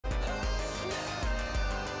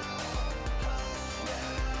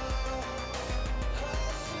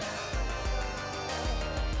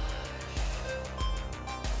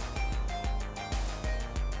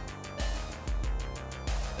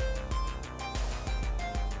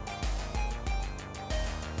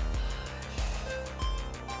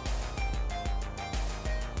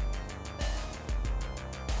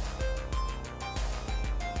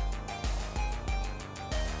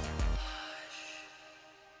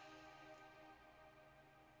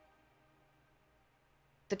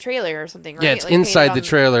the trailer or something, right? Yeah, it's like, inside painted the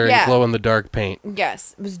trailer in yeah. glow-in-the-dark paint.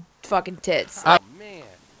 Yes, it was fucking tits. Oh, man.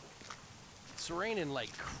 It's raining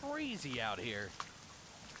like crazy out here.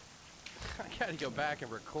 I gotta go back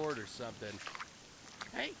and record or something.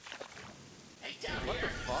 Hey, down What here.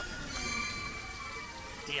 the fuck?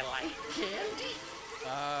 Do you like candy?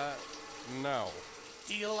 No.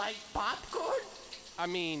 Do you like popcorn? I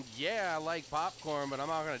mean, yeah, I like popcorn, but I'm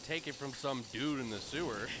not gonna take it from some dude in the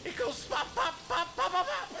sewer. It goes pop, pop, pop, pop, pop,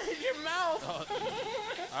 pop in your mouth.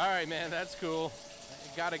 Alright, man, that's cool.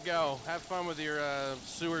 Gotta go. Have fun with your,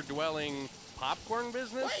 sewer-dwelling popcorn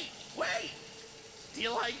business? Wait. Do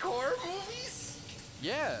you like horror movies?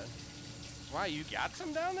 Yeah. Why, you got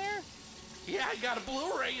some down there? Yeah, I got a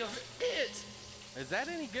Blu-ray of it. Is that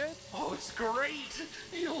any good? Oh, it's great.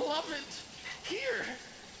 You'll love it. Here,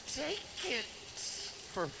 take it.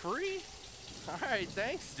 For free? Alright,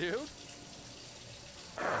 thanks, dude.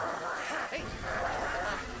 Hey,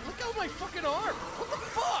 look at my fucking arm. What the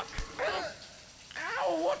fuck?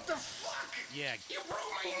 Ow, what the fuck? Yeah, You broke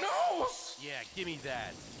my nose. yeah, give me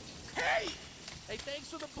that. Hey, Hey, thanks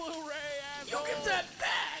for the Blu-ray, you asshole. get that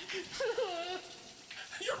back.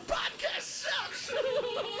 Your podcast sucks.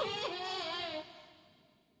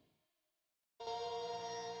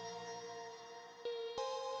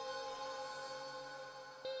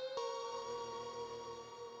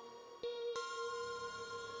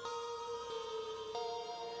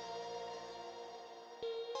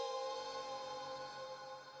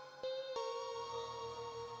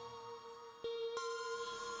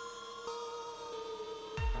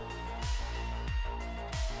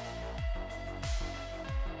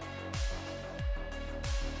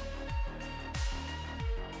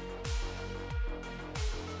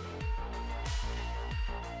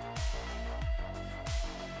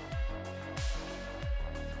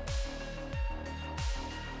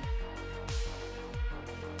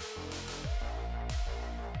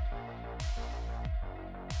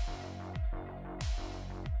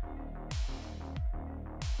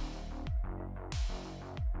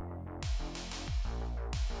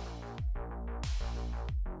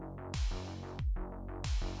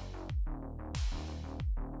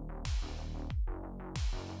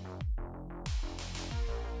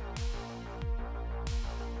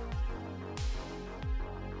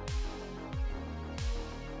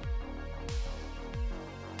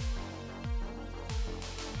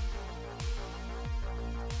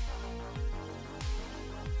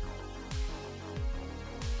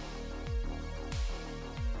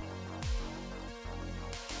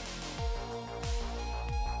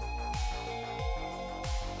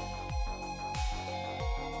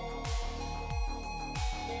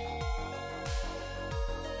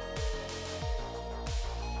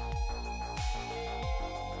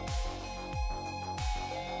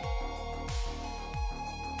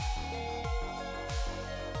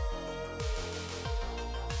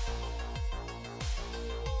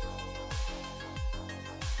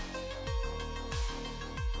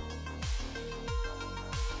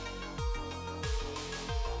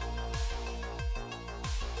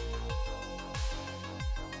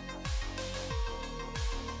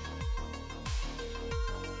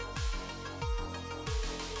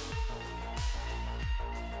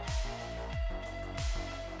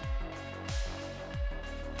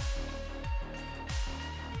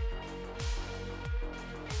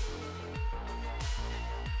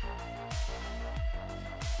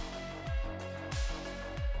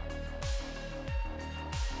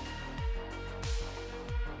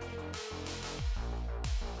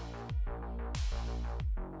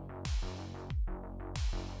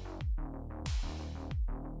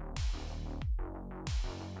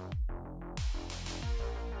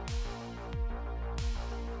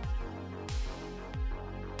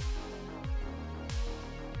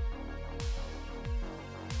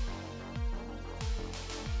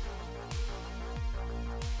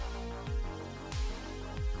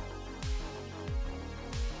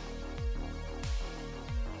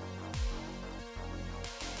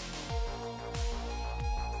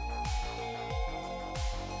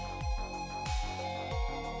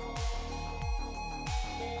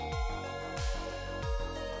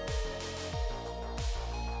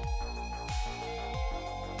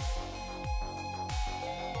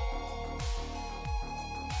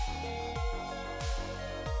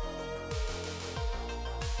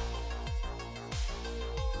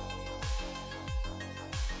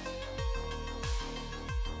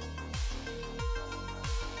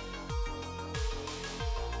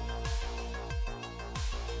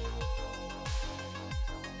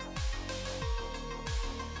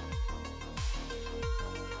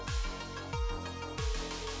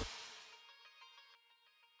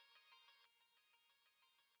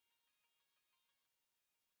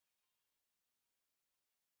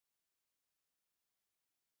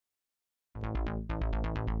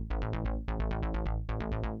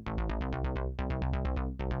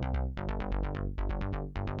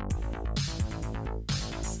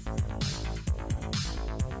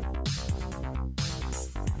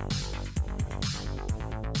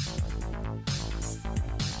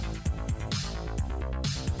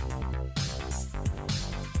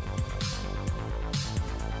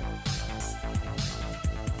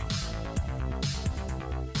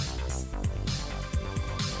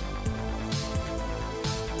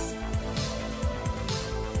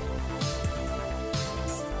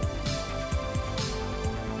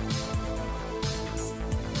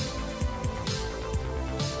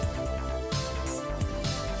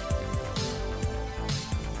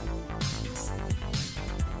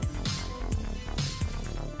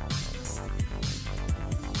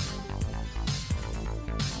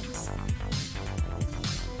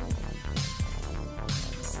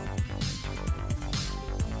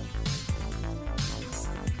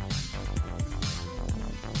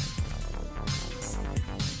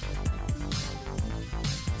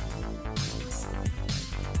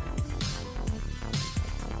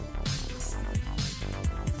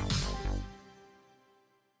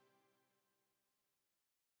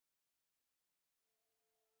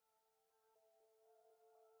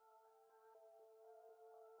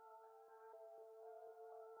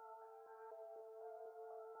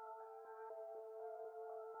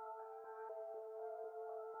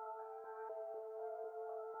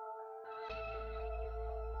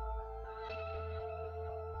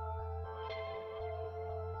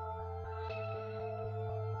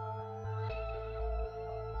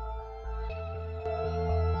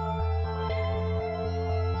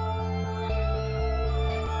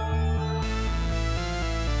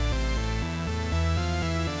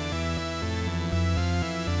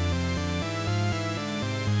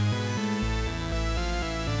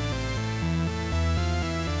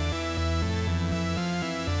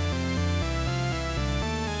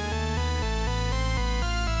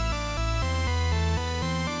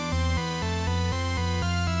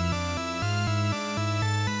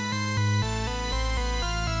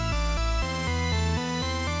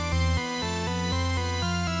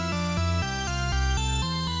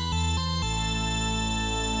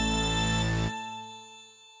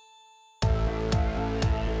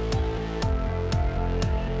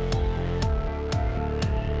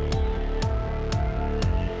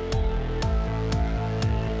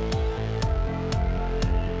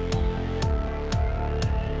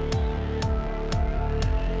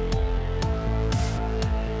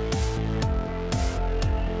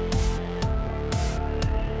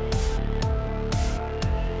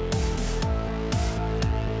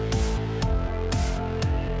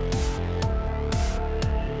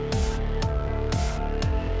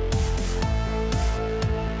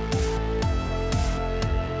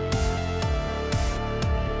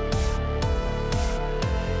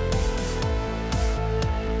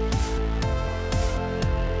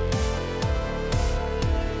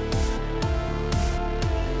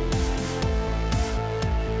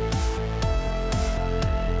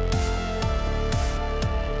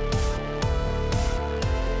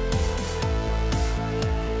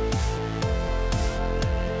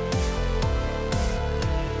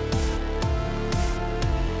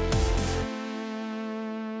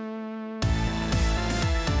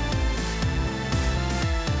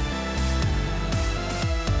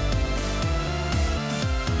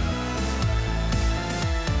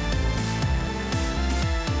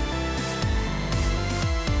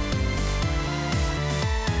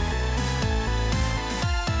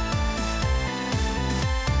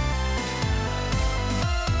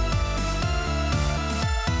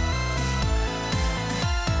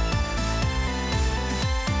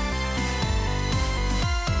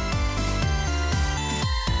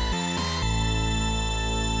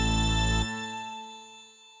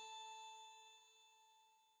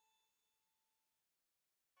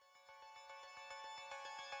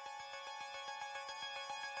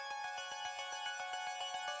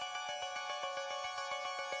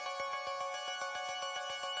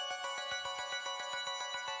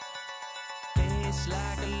 It's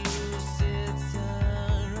like a lucid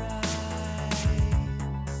sunrise,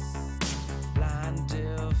 blind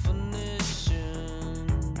definition,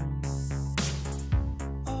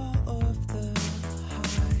 all of the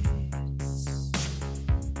heights,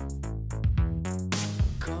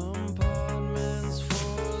 compartments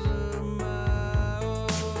for the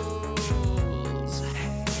miles,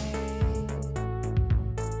 hey,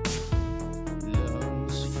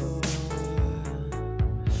 lungs for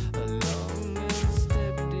a long and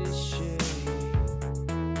steady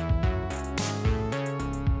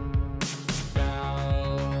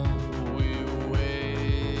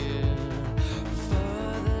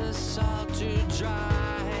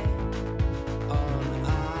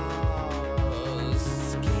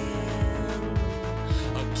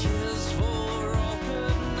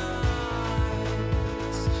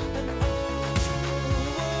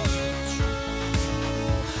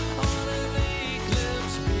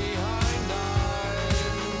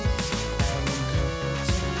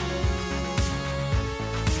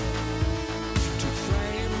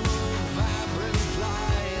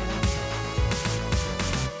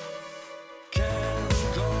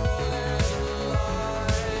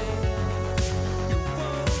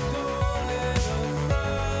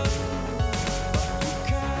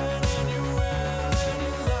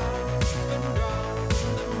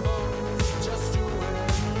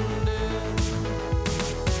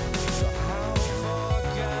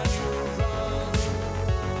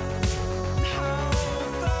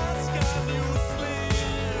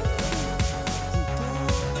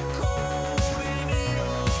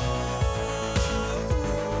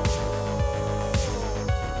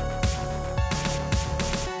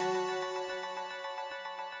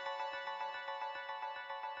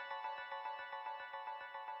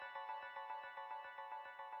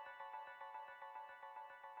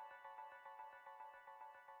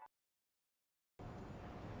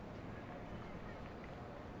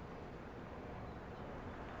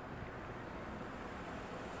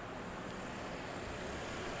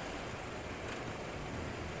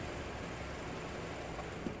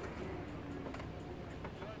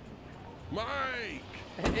Mike!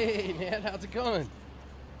 Hey, man, how's it going?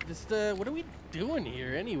 Just, what are we doing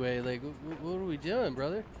here anyway? Like, what are we doing,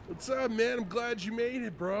 brother? What's up, man? I'm glad you made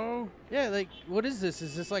it, bro. Yeah, like, what is this?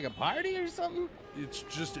 Is this like a party or something?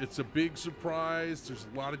 It's a big surprise. There's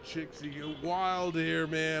a lot of chicks that get wild here,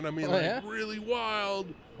 man. I mean, Oh, like, yeah? really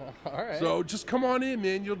wild. All right. So just come on in,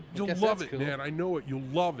 man. You'll guess love that's it, cool. man. I know it. You'll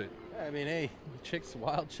love it. I mean, hey, chicks,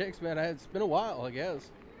 wild chicks, man. It's been a while, I guess.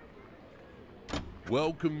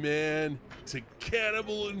 Welcome, man, to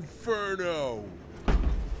Cannibal Inferno.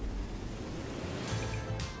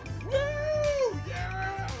 Woo!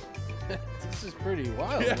 Yeah! This is pretty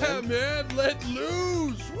wild, Yeah, man. man. Let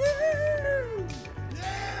loose. Woo!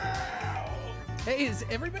 Yeah! Hey, is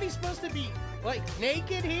everybody supposed to be, like,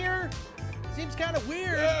 naked here? Seems kind of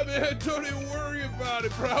weird. Yeah, man. Don't even worry about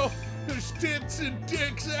it, bro. There's tits and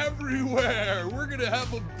dicks everywhere. We're gonna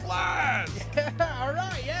have a blast. Yeah, all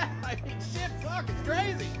right, yeah. I mean, shit, fuck, it's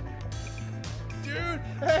crazy. Dude,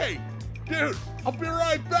 hey, dude, I'll be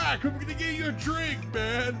right back. I'm gonna get you a drink,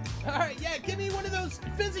 man. All right, yeah, give me one of those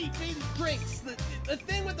fizzy drinks, the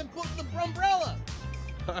thing with the umbrella.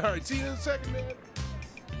 All right, see you in a second, man.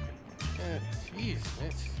 Jeez,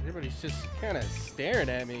 everybody's just kind of staring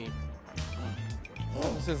at me.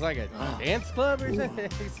 This is like a dance club or something.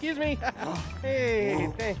 Excuse me. Hey,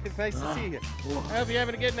 thanks. Nice to see you. I hope you're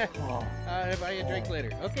having a good night. I'll buy you a drink later.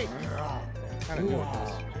 Okay. How to do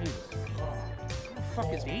this? Jesus. Where the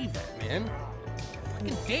fuck is Dave at, man?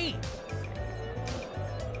 Fucking Dave.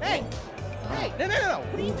 Hey. Hey. No.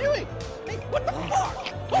 What are you doing? Hey, what the fuck?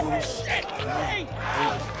 Holy shit. Hey.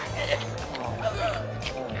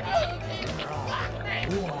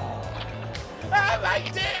 Oh, my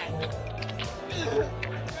dick.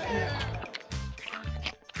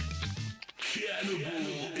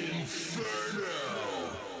 Cannibal Inferno.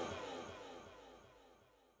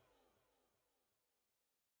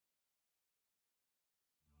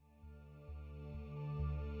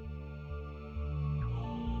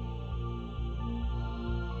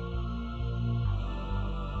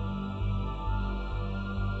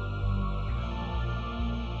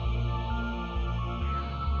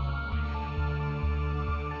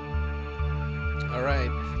 All right.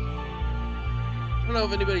 I don't know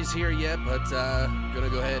if anybody's here yet, but gonna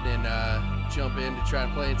go ahead and jump in to try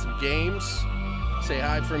and play some games. Say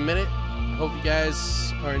hi for a minute. Hope you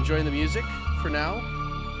guys are enjoying the music for now.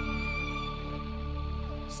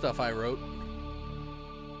 Stuff I wrote.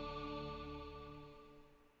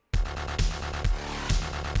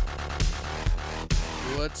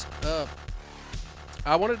 What's up?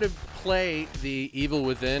 I wanted to play the Evil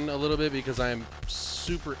Within a little bit because I'm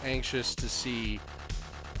super anxious to see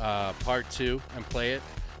part 2 and play it,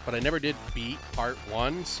 but I never did beat part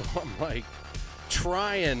 1, so I'm like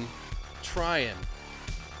trying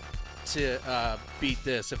to beat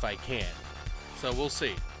this if I can. So we'll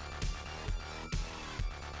see.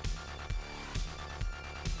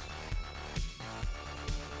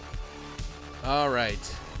 All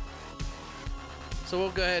right. So we'll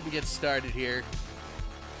go ahead and get started here.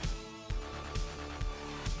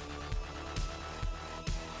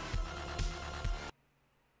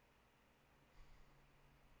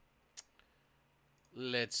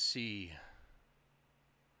 Let's see.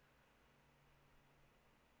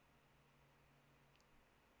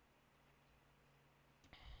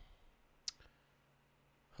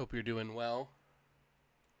 Hope you're doing well.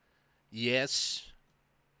 Yes.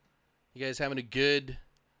 You guys having a good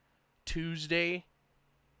Tuesday?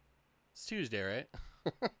 It's Tuesday, right?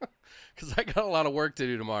 Because I got a lot of work to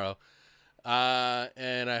do tomorrow.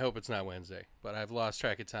 And I hope it's not Wednesday. But I've lost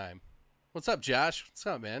track of time. What's up, Josh? What's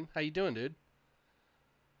up, man? How you doing, dude?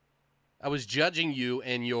 I was judging you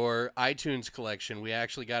and your iTunes collection. We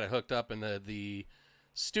actually got it hooked up in the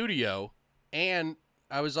studio. And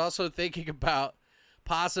I was also thinking about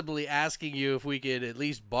possibly asking you if we could at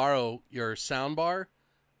least borrow your sound bar.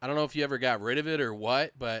 I don't know if you ever got rid of it or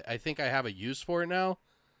what, but I think I have a use for it now.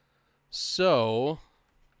 So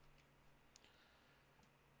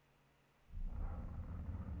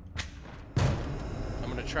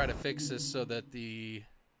I'm going to try to fix this so that the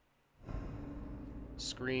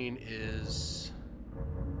screen is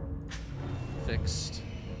fixed.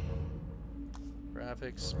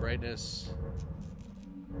 Graphics, brightness.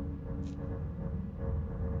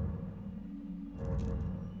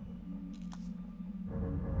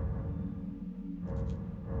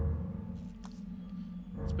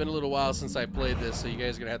 It's been a little while since I played this, so you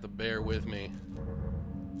guys are going to have to bear with me.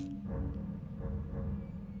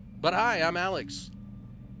 But hi, I'm Alex.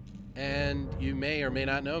 And you may or may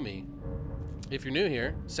not know me. If you're new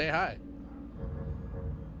here, say hi.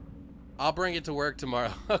 I'll bring it to work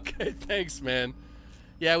tomorrow. Okay, thanks, man.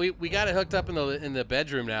 Yeah, we got it hooked up in the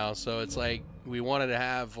bedroom now, so it's like we wanted to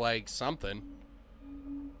have like something.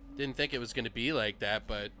 Didn't think it was going to be like that,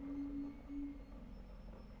 but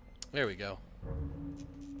there we go.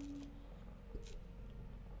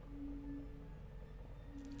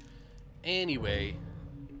 Anyway,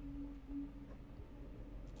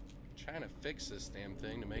 trying to fix this damn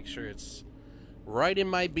thing to make sure it's right in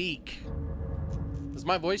my beak. Does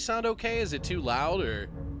my voice sound okay? Is it too loud or?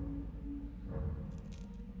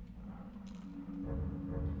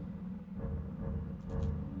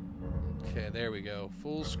 Okay, there we go.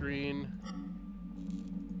 Full screen.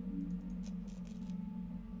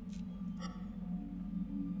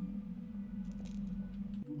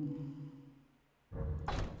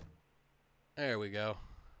 There we go.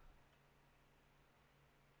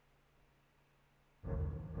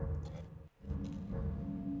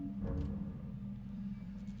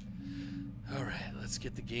 All right, let's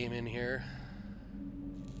get the game in here.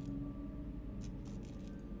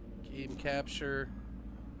 Game capture.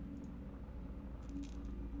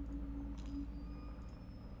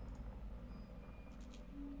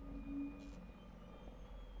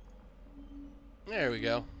 There we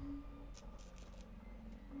go.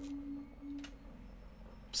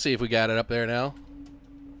 See if we got it up there now.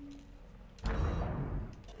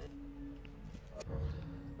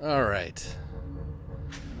 All right.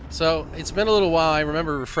 So it's been a little while. I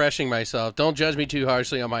remember refreshing myself. Don't judge me too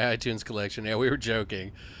harshly on my iTunes collection. Yeah, we were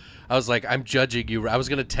joking. I was like, I'm judging you. I was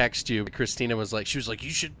going to text you. Christina was like, she was like, you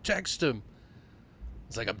should text him.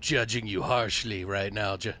 It's like, I'm judging you harshly right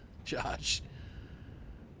now, Josh.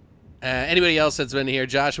 Anybody else that's been here?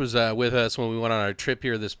 Josh was with us when we went on our trip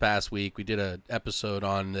here this past week. We did an episode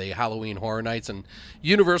on the Halloween Horror Nights and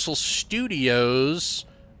Universal Studios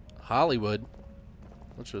Hollywood,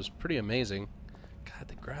 which was pretty amazing. God,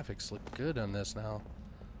 the graphics look good on this now.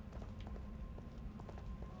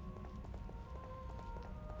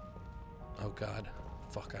 Oh, God.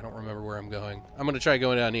 Fuck, I don't remember where I'm going. I'm going to try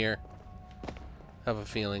going down here. Have a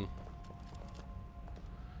feeling.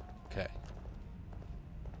 Okay.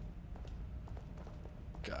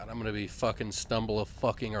 God, I'm gonna be fucking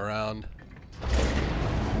fucking around.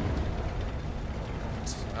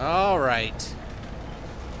 All right.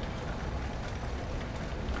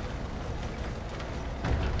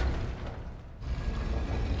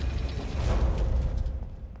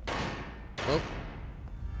 Oh.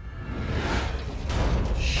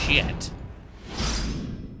 Shit.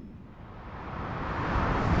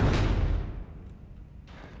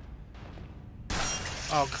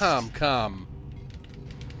 Oh, come.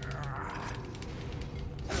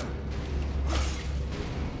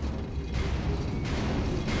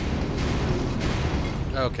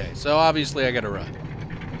 Okay, so obviously I gotta run.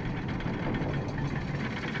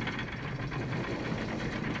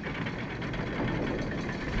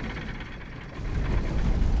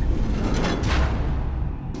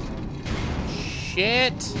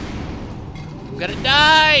 Shit! I'm gonna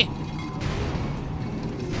die!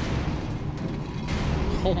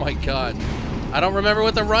 Oh my god. I don't remember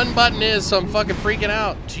what the run button is, so I'm fucking freaking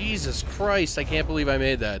out. Jesus Christ, I can't believe I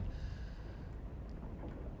made that.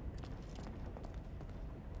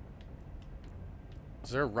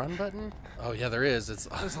 Is there a run button? Oh yeah, there is.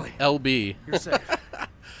 It's Leslie, LB. you're safe.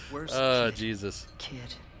 Where's Oh Jesus.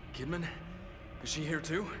 Kid. Kidman? Is she here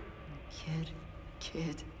too?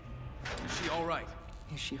 Kid. Is she all right?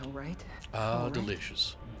 Is she all right? Oh,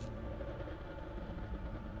 delicious.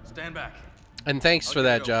 Stand back. And thanks for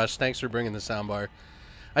that, Josh. Thanks for bringing the soundbar.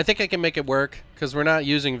 I think I can make it work because we're not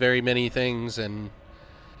using very many things, and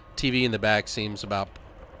TV in the back seems about,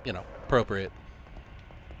 appropriate.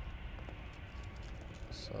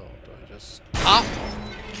 So do I just pop?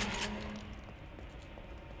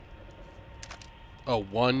 Oh,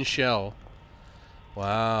 one shell.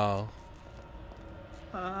 Wow.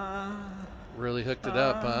 Really hooked it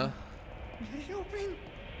up, huh?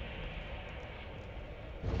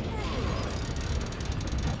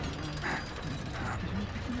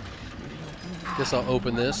 Guess I'll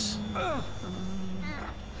open this.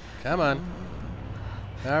 Come on.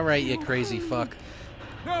 All right, you crazy fuck.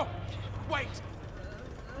 No! Wait!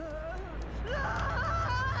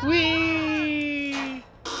 Whee!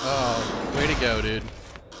 Oh, way to go, dude.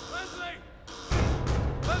 Leslie!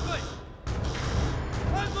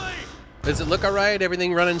 Does it look alright?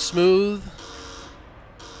 Everything running smooth?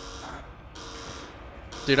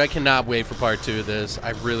 Dude, I cannot wait for part 2 of this.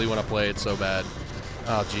 I really want to play it so bad.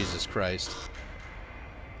 Oh, Jesus Christ.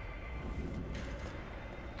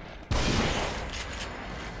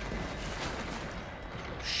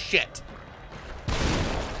 Shit.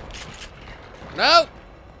 No!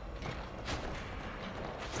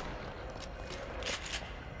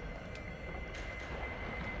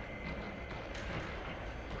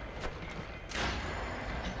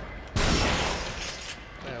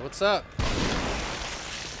 What's up?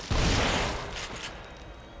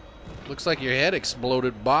 Looks like your head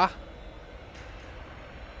exploded, bah.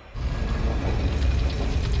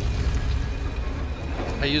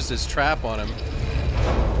 I used his trap on him.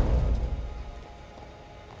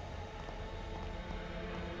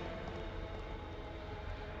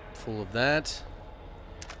 Full of that.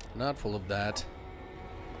 Not full of that.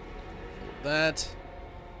 Full of that.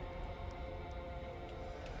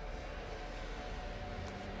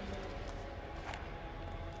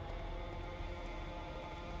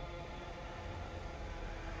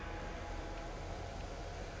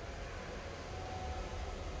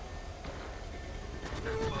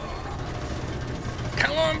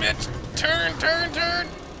 Come on, bitch! Turn, turn, turn!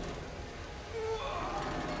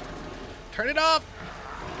 Turn it off!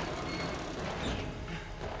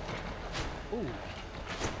 Ooh.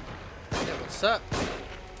 Yeah, what's up?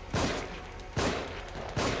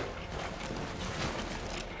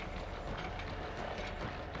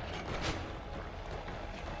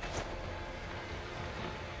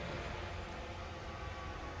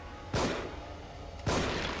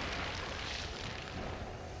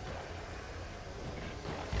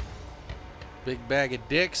 Big bag of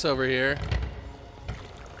dicks over here.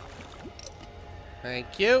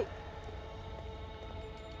 Thank you.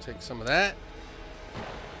 Take some of that.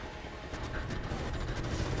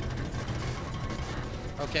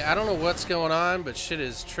 Okay, I don't know what's going on, but shit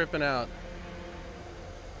is tripping out.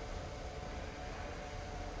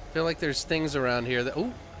 Feel like there's things around here that...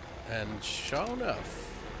 Ooh, and sure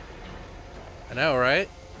enough. I know, right?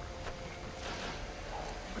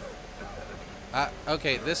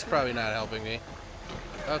 Okay, this is probably not helping me.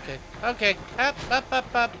 Okay, okay. Up, up,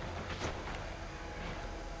 up, up.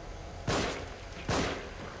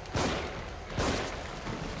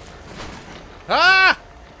 Ah!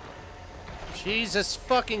 Jesus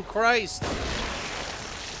fucking Christ.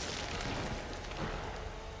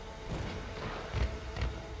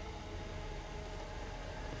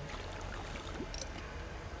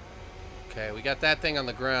 Okay, we got that thing on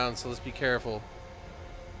the ground, so let's be careful.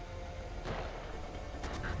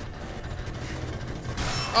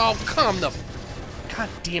 Oh, come the... God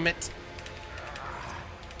damn it.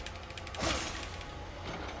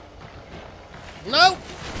 No!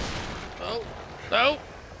 No! No!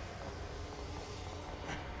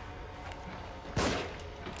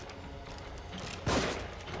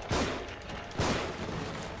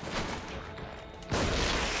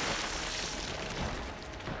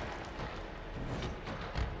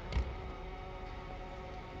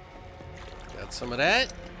 Got some of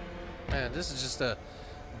that. Man, this is just a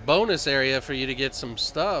bonus area for you to get some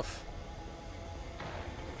stuff.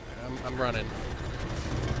 I'm running.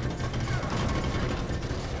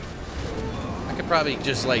 I could probably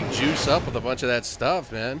just like juice up with a bunch of that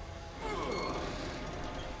stuff, man.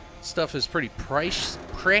 Stuff is pretty precious.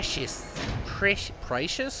 Precious?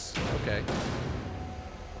 Okay.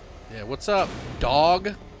 Yeah, what's up,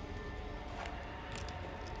 dog?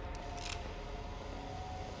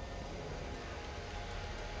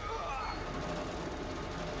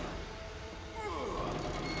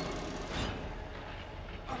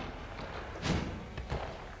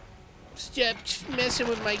 Stop messing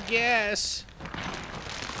with my gas.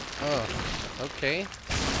 Oh, okay.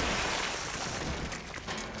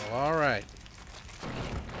 Well, all right.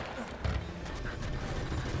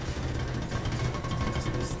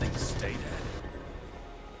 This thing stay dead.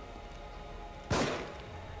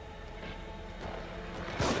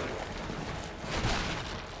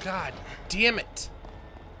 God damn it.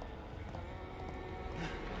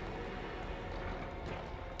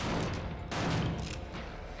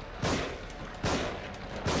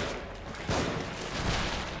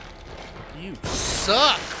 You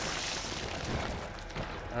suck.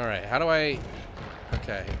 All right, how do I...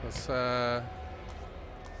 Okay, let's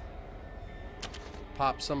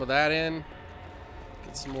pop some of that in.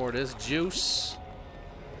 Get some more of this juice.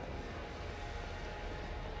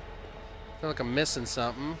 I feel like I'm missing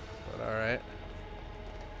something, but all right.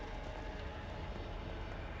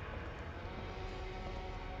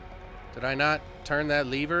 Did I not turn that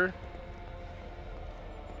lever?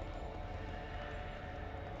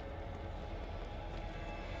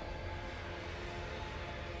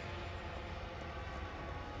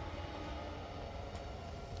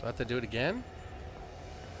 Do I have to do it again?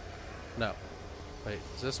 No. Wait,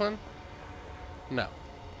 is this one? No.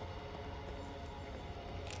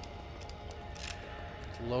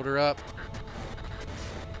 Let's load her up.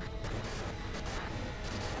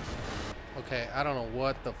 Okay, I don't know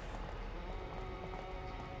what the...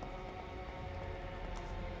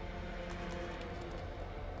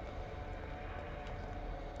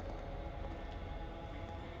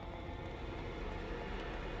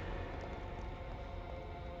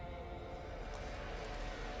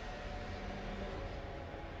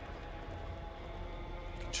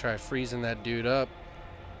 Try freezing that dude up.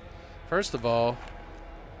 First of all,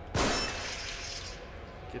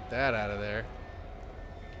 get that out of there.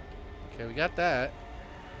 Okay, we got that.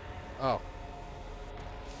 Oh.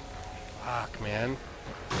 Fuck, man.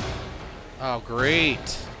 Oh,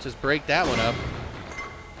 great. Just break that one up.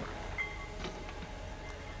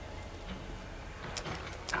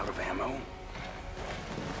 Out of ammo.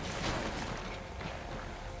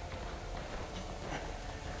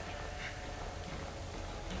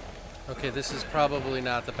 Okay, this is probably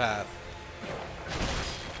not the path.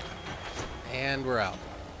 And we're out.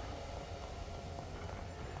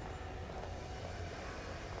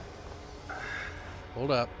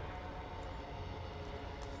 Hold up.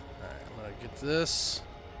 Alright, I'm gonna get this.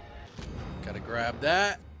 Gotta grab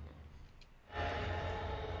that.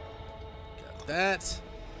 Got that.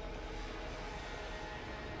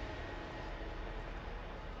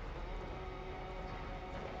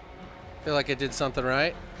 Feel like I did something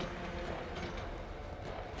right.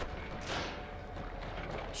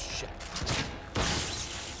 Oh, shit.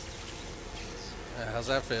 How's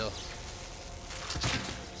that feel?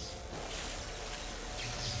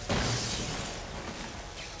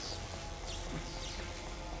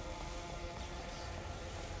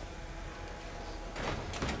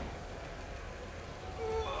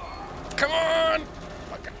 Come on!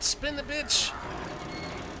 Fucking spin the bitch!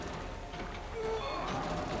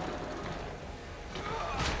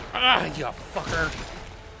 Ah, you fucker!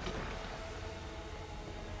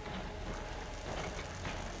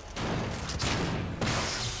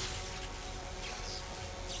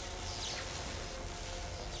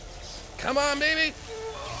 Come on, baby!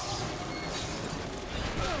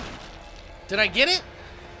 Did I get it?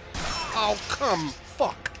 Oh, come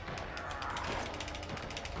fuck.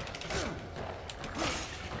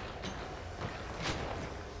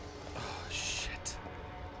 Oh, shit.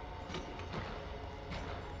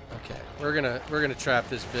 Okay, we're gonna trap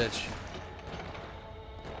this bitch.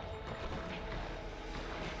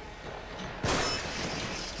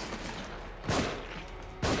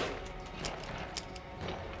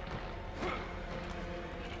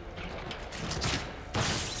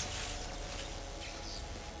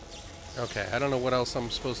 Okay, I don't know what else I'm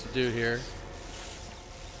supposed to do here.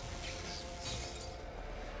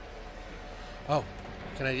 Oh,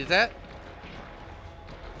 can I do that?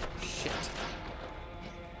 Shit.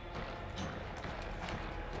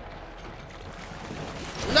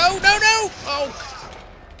 No, no, no! Oh!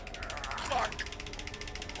 Fuck.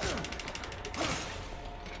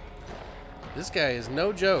 This guy is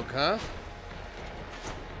no joke, huh?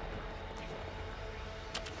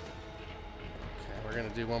 Okay, we're gonna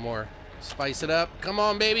do one more. Spice it up. Come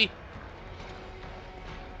on, baby.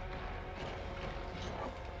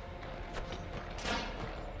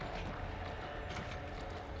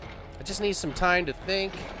 I just need some time to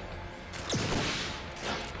think.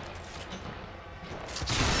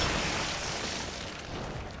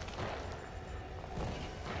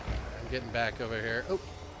 I'm getting back over here. Oh,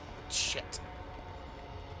 shit.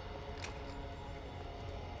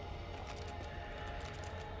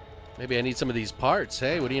 Maybe I need some of these parts.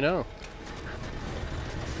 Hey, what do you know?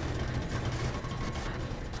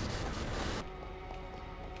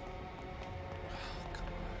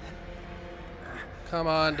 Come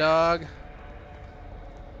on, dog.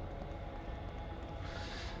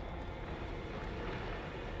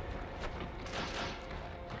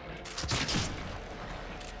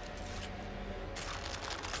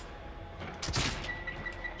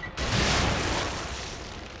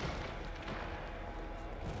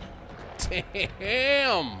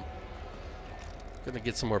 Damn! Gonna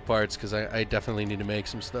get some more parts because I definitely need to make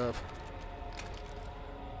some stuff.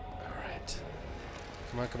 Alright.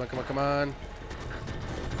 Come on, come on, come on, come on.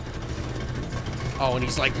 Oh, and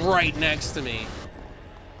he's like right next to me.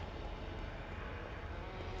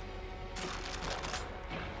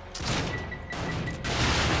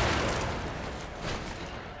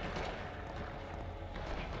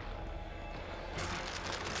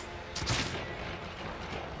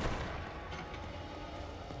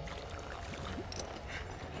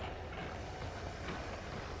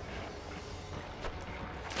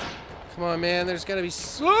 Come on, man. There's gotta be.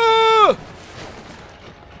 Ah!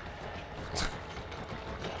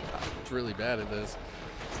 Really bad at this.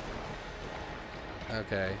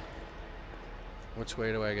 Okay. Which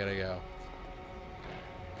way do I gotta go?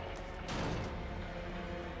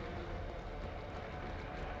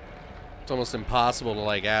 It's almost impossible to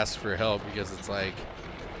like ask for help because it's like,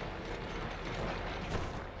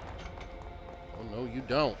 oh no, you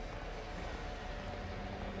don't.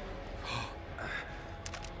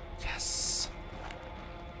 Yes.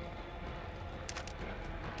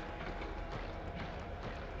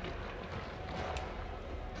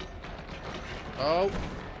 Oh,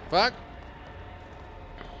 fuck.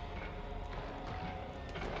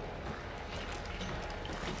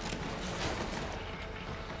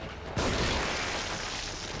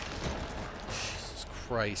 Jesus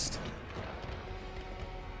Christ.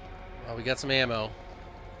 Well, we got some ammo.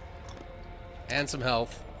 And some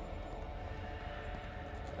health.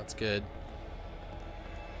 That's good.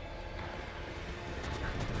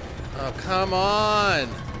 Oh, come on!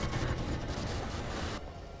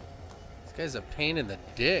 This guy's a pain in the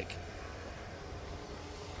dick.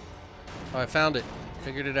 Oh, I found it.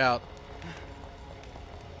 Figured it out.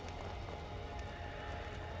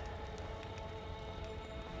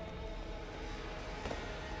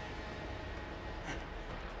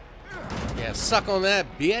 Yeah, suck on that,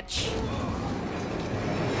 bitch!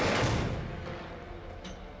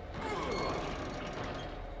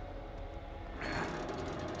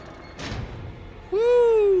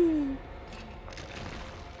 Woo!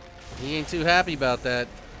 He ain't too happy about that.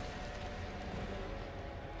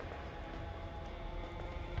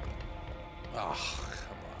 Oh,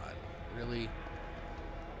 come on. Really?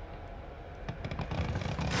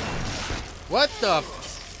 What the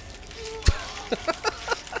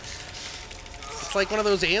It's like one of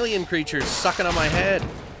those alien creatures sucking on my head.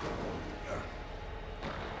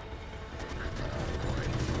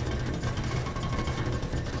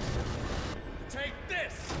 Take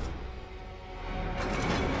this!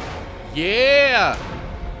 Yeah!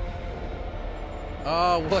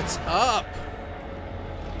 Oh, what's up?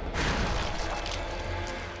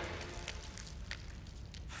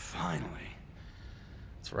 Finally.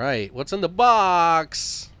 That's right. What's in the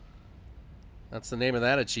box? That's the name of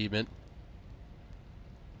that achievement.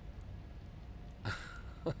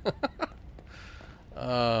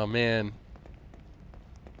 Oh, man.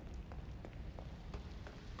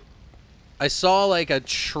 I saw like a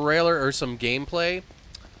trailer or some gameplay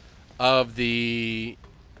of the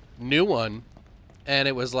new one, and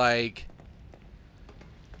it was like,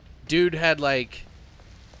 dude had like,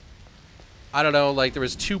 I don't know, like there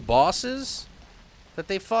was 2 bosses that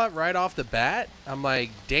they fought right off the bat. I'm like,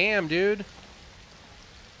 damn, dude.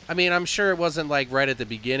 I mean, I'm sure it wasn't like right at the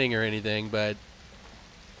beginning or anything, but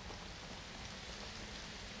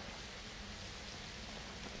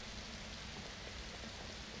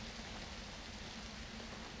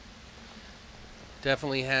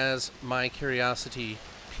definitely has my curiosity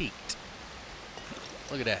piqued.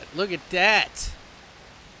 Look at that. Look at that.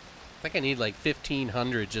 I think I need like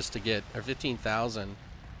 1,500 just to get, or 15,000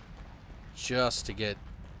 just to get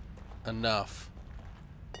enough.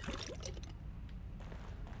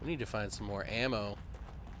 We need to find some more ammo.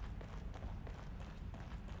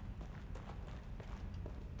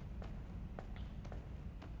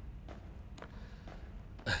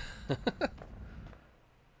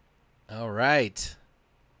 All right.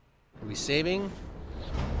 Are we saving?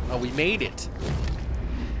 Oh, we made it.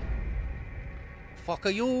 Fuck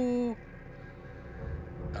you.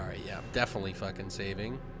 All right, yeah, definitely fucking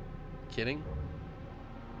saving. Kidding?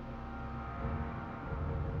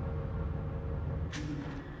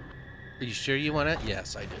 Are you sure you want it?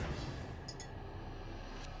 Yes, I do.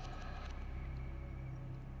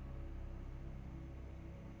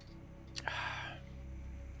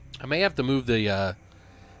 I may have to move the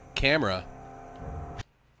camera.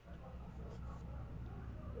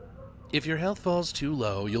 If your health falls too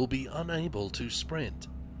low, you'll be unable to sprint.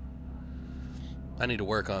 I need to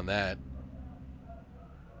work on that.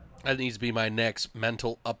 That needs to be my next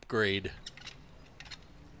mental upgrade.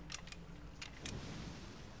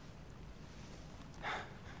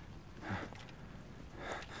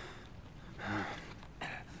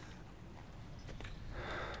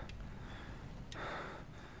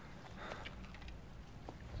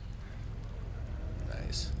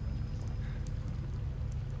 Nice.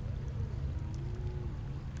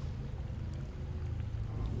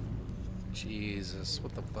 Jesus,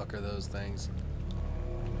 what the fuck are those things?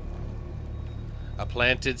 A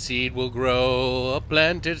planted seed will grow, a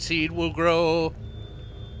planted seed will grow.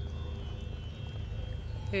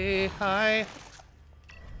 Hey, hi.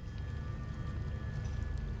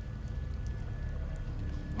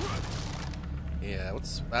 Yeah,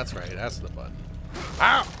 that's right, that's the button.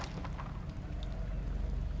 Ow!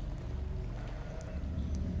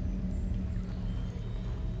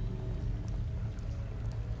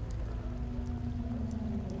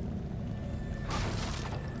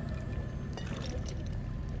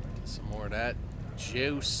 Some more of that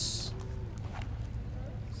juice.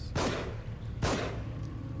 I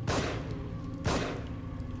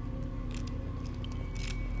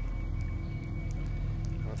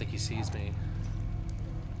don't think he sees me.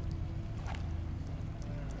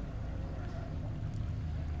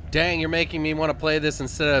 Dang, you're making me want to play this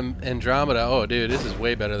instead of Andromeda. Oh, dude, this is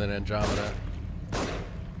way better than Andromeda.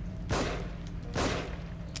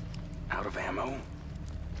 Out of ammo.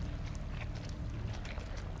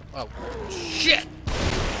 Oh, shit!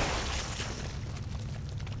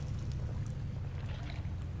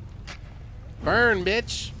 Burn,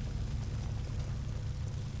 bitch!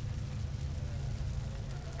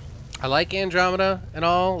 I like Andromeda and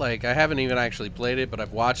all. Like, I haven't even actually played it, but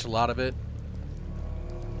I've watched a lot of it.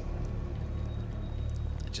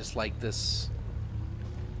 I just like this.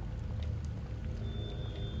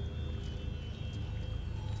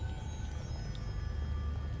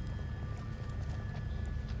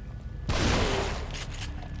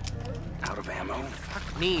 Out of ammo.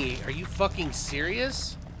 Fuck me. Are you fucking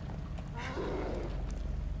serious?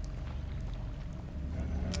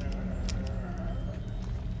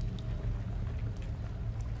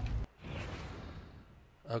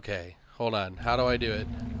 Okay, hold on. How do I do it?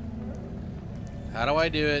 How do I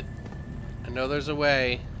do it? I know there's a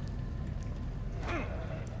way.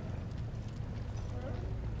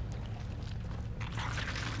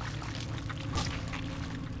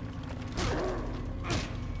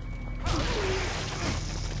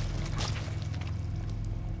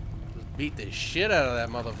 Just beat the shit out of that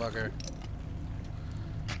motherfucker.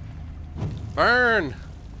 Burn!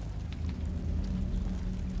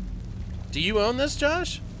 Do you own this,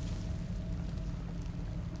 Josh?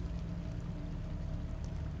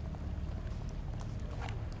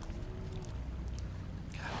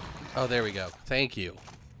 Oh, there we go. Thank you.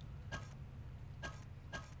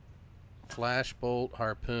 Flash bolt,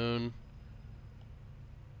 harpoon.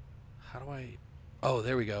 How do I... Oh,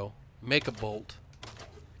 there we go. Make a bolt.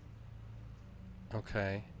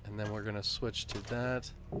 Okay, and then we're gonna switch to that.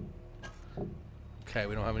 Okay,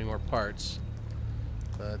 we don't have any more parts.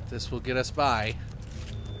 But this will get us by.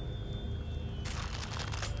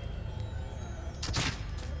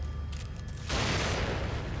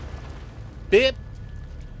 Bip!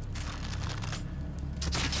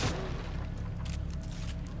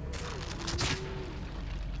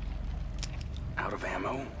 Out of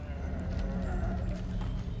ammo.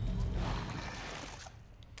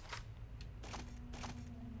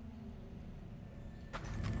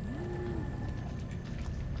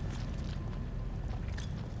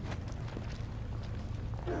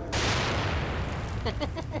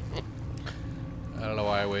 I don't know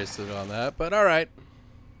why I wasted it on that, but alright.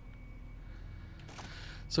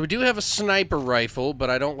 So we do have a sniper rifle, but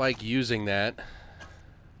I don't like using that.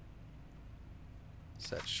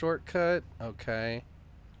 Set shortcut. Okay.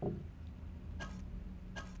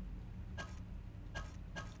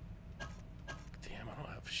 Damn, I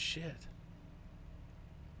don't have shit.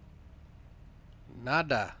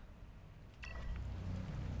 Nada.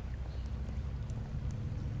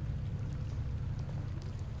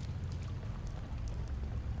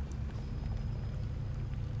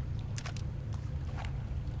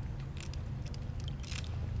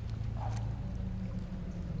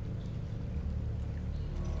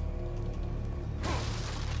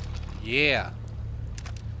 Yeah.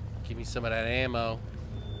 Give me some of that ammo.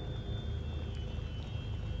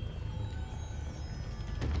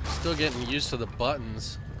 Still getting used to the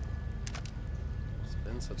buttons. It's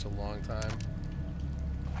been such a long time.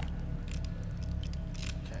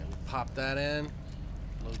 Okay, we pop that in.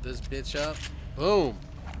 Load this bitch up. Boom.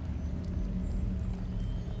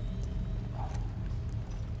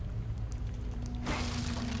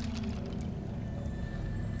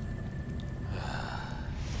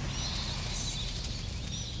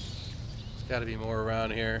 Got to be more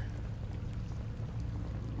around here.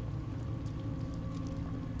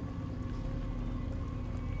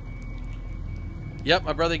 Yep,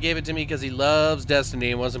 my brother gave it to me because he loves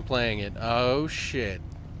Destiny and wasn't playing it. Oh, shit.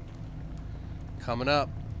 Coming up.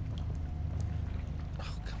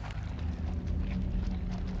 Oh, come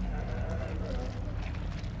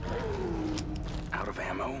on. Out of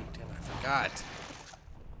ammo. Damn it, I forgot.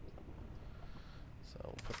 So,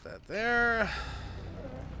 we'll put that there.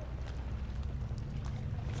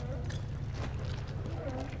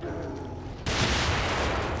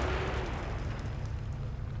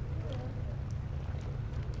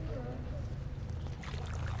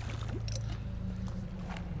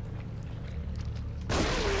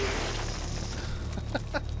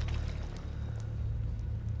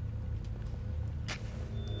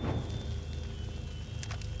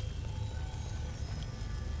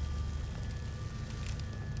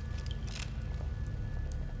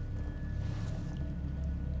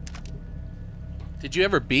 Did you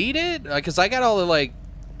ever beat it? Because I got all the, like,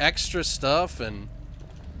 extra stuff and...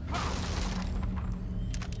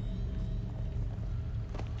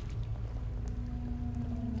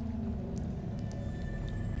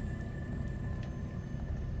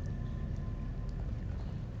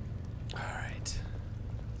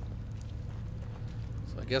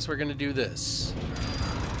 guess we're gonna do this.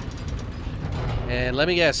 And let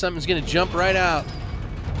me guess, something's gonna jump right out.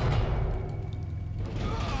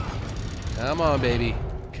 Come on, baby.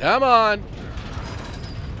 Come on!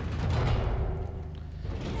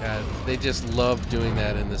 God, they just love doing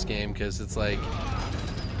that in this game because it's like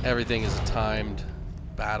everything is a timed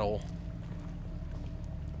battle.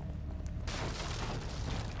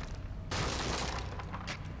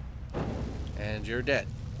 And you're dead.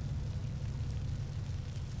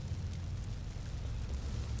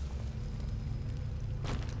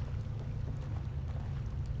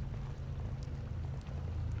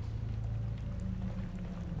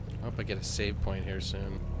 I hope I get a save point here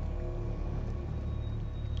soon.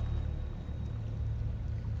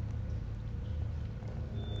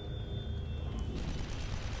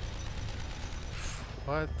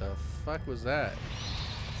 What the fuck was that?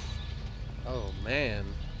 Oh man.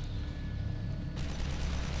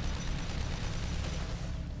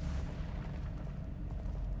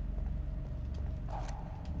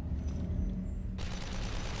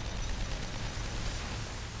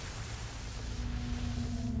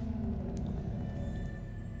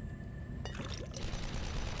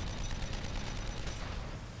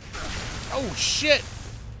 Oh shit!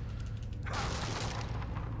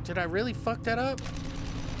 Did I really fuck that up?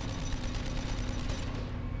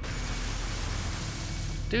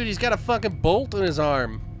 Dude, he's got a fucking bolt in his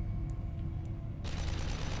arm.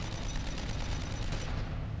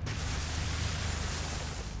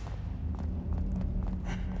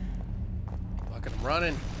 Fucking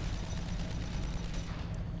running.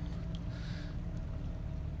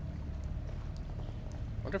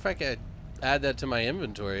 Wonder if I could add that to my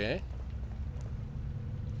inventory, eh?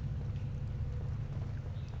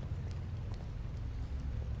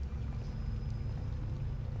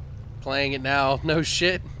 Playing it now, no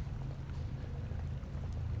shit.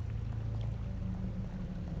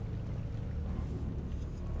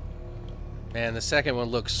 Man, the second one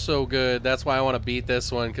looks so good. That's why I want to beat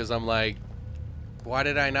this one, because I'm like, why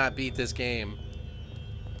did I not beat this game?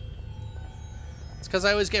 It's because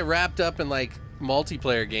I always get wrapped up in like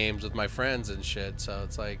multiplayer games with my friends and shit, so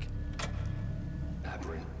it's like...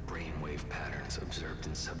 Aberrant brainwave patterns observed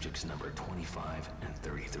in subjects number 25 and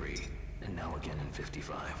 33, and now again in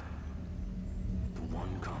 55. The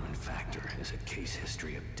one common factor is a case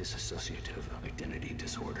history of dissociative identity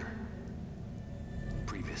disorder.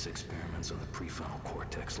 Previous experiments on the prefrontal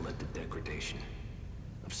cortex led to degradation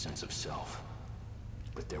of sense of self.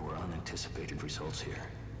 But there were unanticipated results here.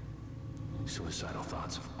 Suicidal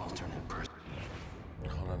thoughts of alternate person.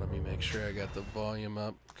 Hold on, let me make sure I got the volume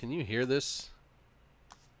up. Can you hear this?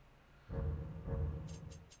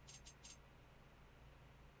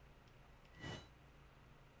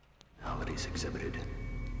 Maladies exhibited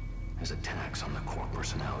as attacks on the core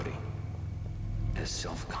personality. As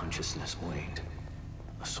self-consciousness waned,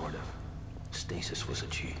 a sort of stasis was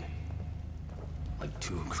achieved. Like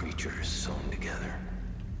two creatures sewn together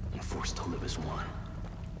and forced to live as one,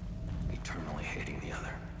 eternally hating the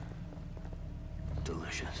other.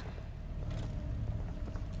 Delicious.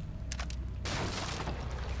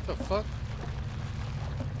 What the fuck?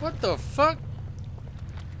 What the fuck?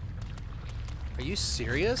 Are you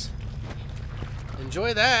serious?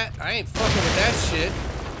 Enjoy that. I ain't fucking with that shit.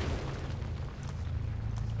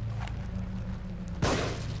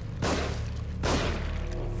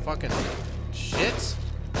 Oh, fucking shits.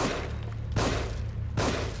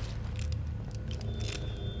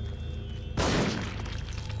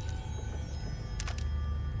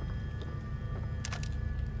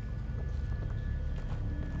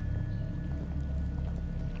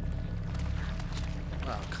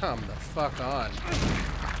 Oh, come the fuck on.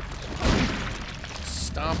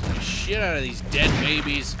 Stomp the shit out of these dead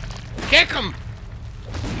babies. Kick them!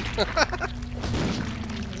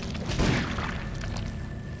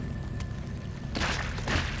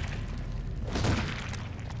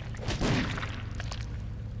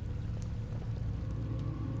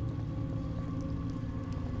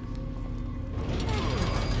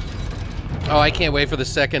 Oh, I can't wait for the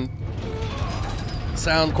second.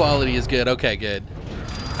 Sound quality is good. Okay, good.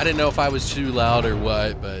 I didn't know if I was too loud or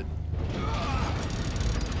what, but...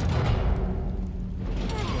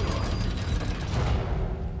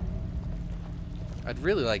 I'd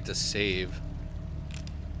really like to save.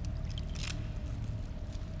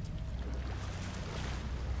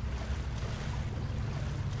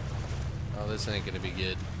 Oh, this ain't gonna be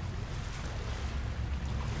good.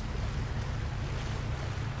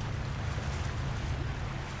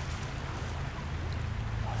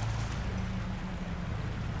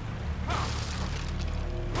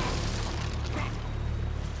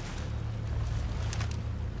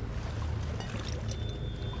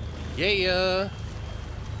 Yeah.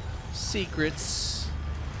 Secrets.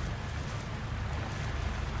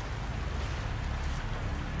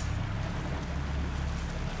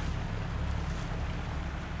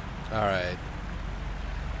 All right.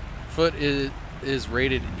 Foot is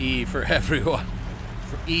rated E for everyone.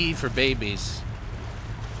 E for babies.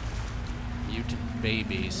 Mutant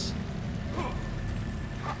babies.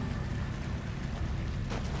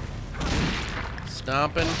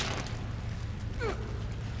 Stomping.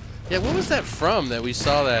 Yeah, what was that from that we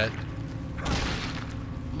saw that?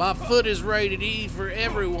 My foot is rated E for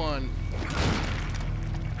everyone.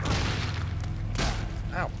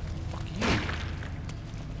 Ow. Fuck you.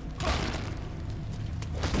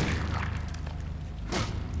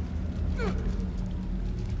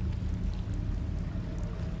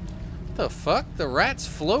 The fuck? The rat's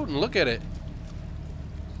floating. Look at it.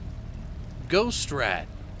 Ghost rat.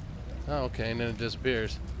 Oh, okay, and then it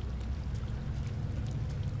disappears.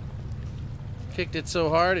 Kicked it so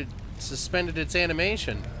hard it suspended its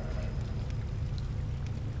animation.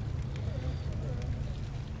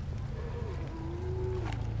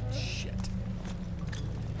 Shit.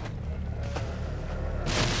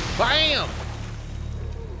 Bam!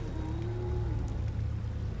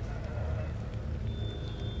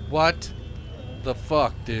 What the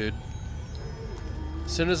fuck, dude?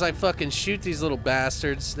 As soon as I fucking shoot these little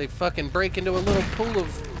bastards, they fucking break into a little pool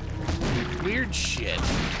of weird shit.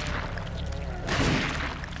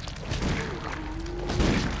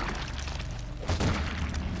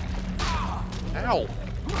 Ow.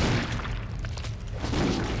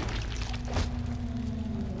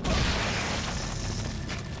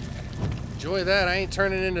 Enjoy that. I ain't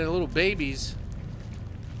turning into little babies.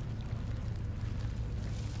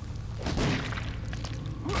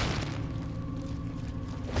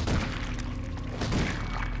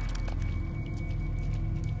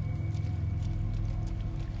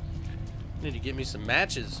 Need to get me some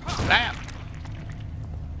matches. Bam!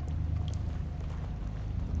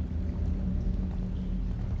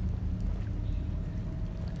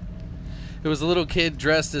 It was a little kid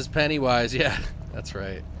dressed as Pennywise. Yeah, that's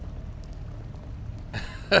right.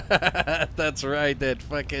 That's right. That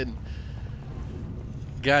fucking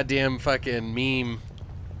goddamn fucking meme.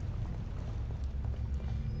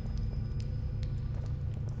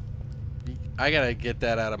 I gotta get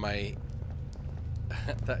that out of my...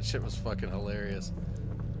 That shit was fucking hilarious.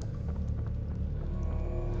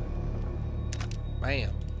 Bam.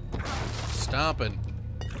 Stomping.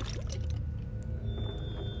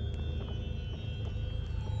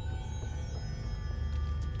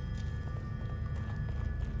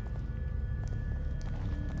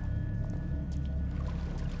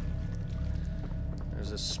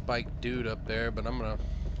 There's a spiked dude up there, but I'm gonna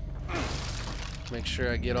make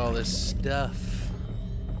sure I get all this stuff.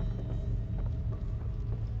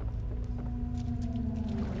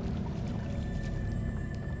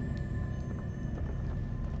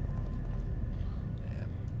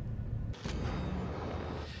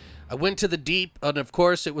 I went to the deep, and of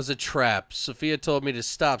course it was a trap. Sophia told me to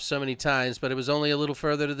stop so many times, but it was only a little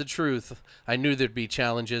further to the truth. I knew there'd be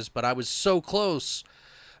challenges, but I was so close.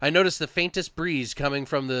 I noticed the faintest breeze coming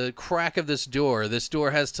from the crack of this door. This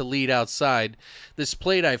door has to lead outside. This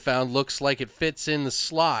plate I found looks like it fits in the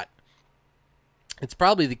slot. It's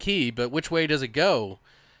probably the key, but which way does it go?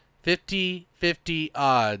 50-50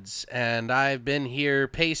 odds, and I've been here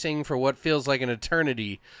pacing for what feels like an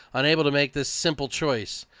eternity, unable to make this simple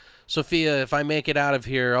choice. Sophia, if I make it out of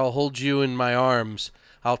here, I'll hold you in my arms.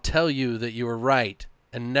 I'll tell you that you were right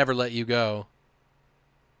and never let you go.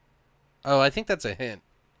 Oh, I think that's a hint.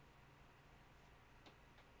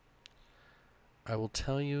 I will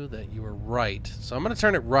tell you that you were right. So I'm going to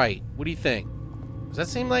turn it right. What do you think? Does that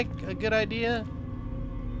seem like a good idea?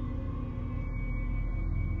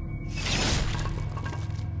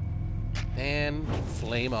 And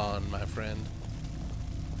flame on, my friend.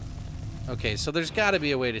 Okay, so there's got to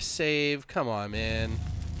be a way to save. Come on, man.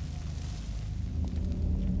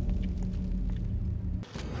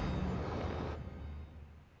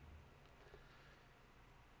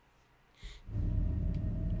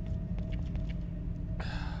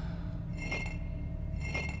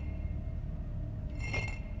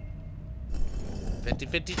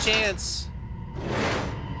 $50-50 chance.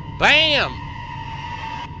 Bam!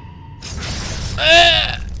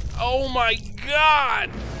 Oh my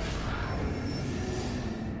god!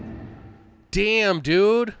 Damn,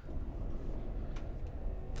 dude.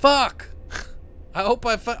 Fuck. I hope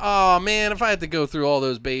oh man, if I had to go through all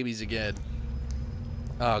those babies again.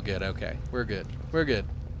 Oh, good. Okay, we're good. We're good.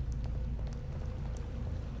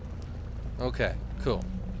 Okay, cool.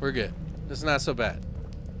 We're good. This is not so bad.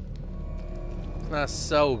 Not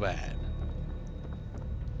so bad.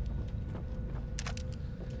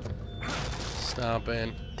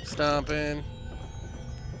 Stomping. Stomping.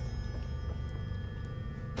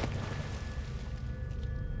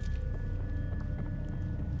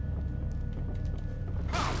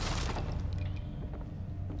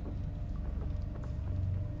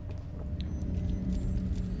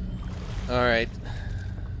 Alright.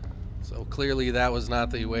 So clearly that was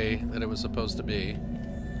not the way that it was supposed to be.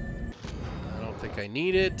 I don't think I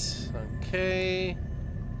need it. Okay.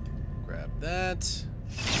 Grab that.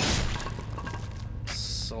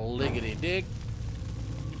 Sliggity dick.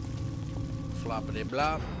 Floppity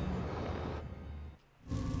blop.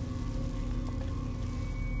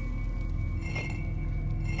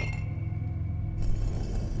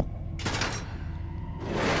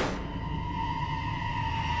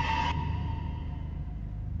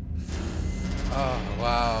 Oh,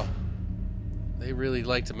 wow. They really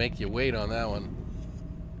like to make you wait on that one.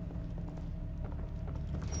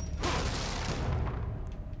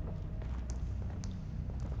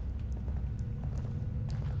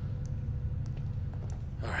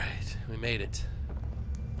 Alright, we made it.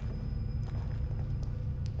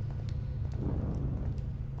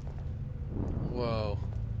 Whoa.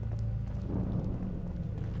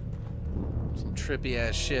 Some trippy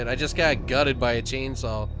ass shit. I just got gutted by a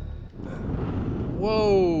chainsaw.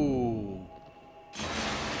 Whoa.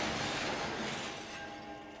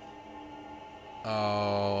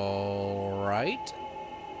 All right.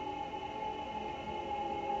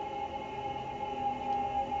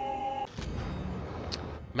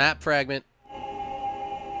 Map fragment.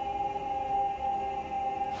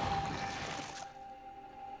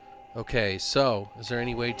 Okay, so is there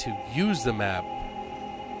any way to use the map?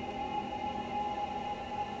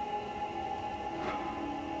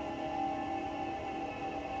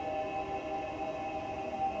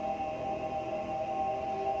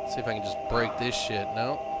 See if I can just break this shit.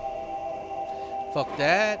 No. Fuck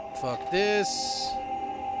that. Fuck this.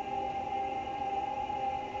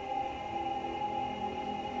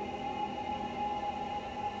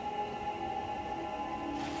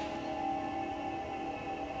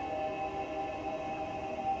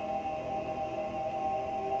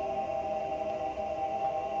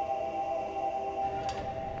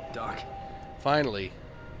 Doc. Finally.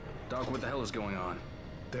 Doc, what the hell is going on?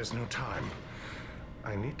 There's no time.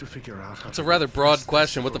 I need to figure out how It's a to rather get broad past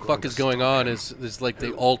question. this What the if we're fuck going is to going stop on him. is like the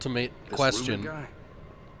Who? ultimate This question. Ruben guy?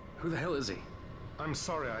 Who the hell is he? I'm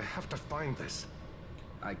sorry, I have to find this.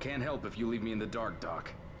 I can't help if you leave me in the dark,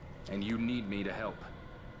 Doc. And you need me to help.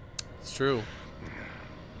 It's true.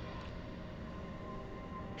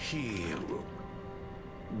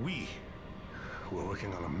 We were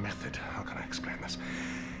working on a method. How can I explain this?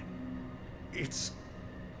 It's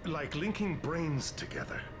like linking brains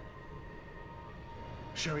together.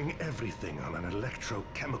 Showing everything on an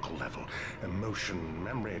electrochemical level. Emotion,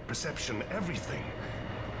 memory, perception, everything.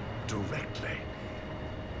 Directly.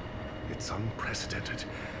 It's unprecedented.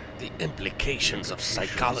 The implications of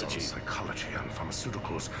Implications psychology. on psychology, on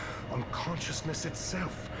pharmaceuticals, on consciousness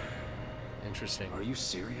itself. Interesting. Are you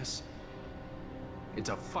serious? It's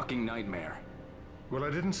a fucking nightmare. Well, I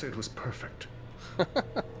didn't say it was perfect.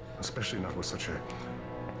 Especially not with such a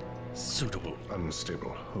Suitable.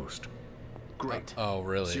 unstable host. Great. Oh,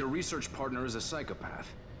 really? So your research partner is a psychopath.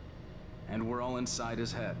 And we're all inside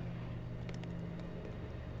his head.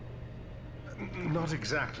 Not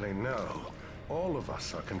exactly, no. All of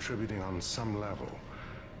us are contributing on some level.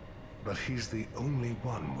 But he's the only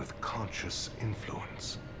one with conscious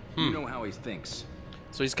influence. You know how he thinks.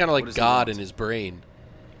 So he's kind of What like does he God want? in his brain.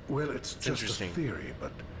 Well, it's just a interesting. theory,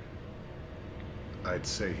 but I'd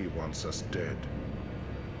say he wants us dead.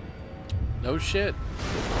 No shit.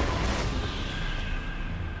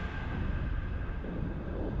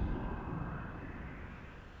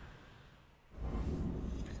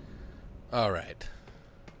 All right.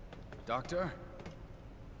 Doctor?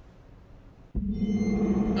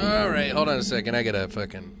 All right. Hold on a second. I gotta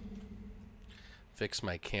fucking fix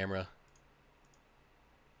my camera.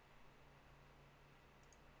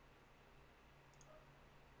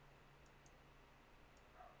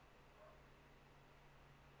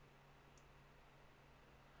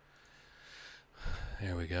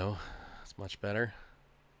 There we go. That's much better.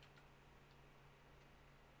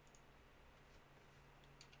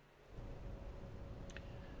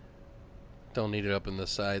 Don't need it up in the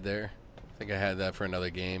side there. I think I had that for another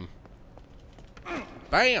game.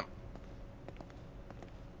 Bam!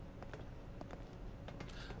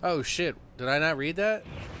 Oh shit. Did I not read that?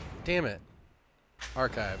 Damn it.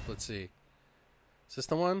 Archive. Let's see. Is this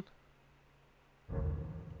the one?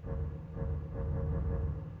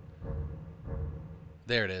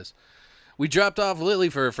 There it is. We dropped off Lily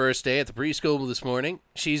for her first day at the preschool this morning.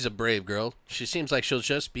 She's a brave girl. She seems like she'll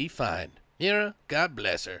just be fine. Mira, God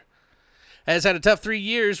bless her. Has had a tough 3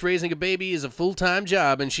 years. Raising a baby is a full-time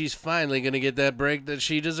job, and she's finally going to get that break that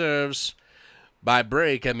she deserves. By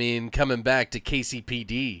break, I mean coming back to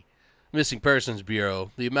KCPD, Missing Persons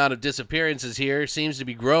Bureau. The amount of disappearances here seems to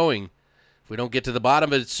be growing. If we don't get to the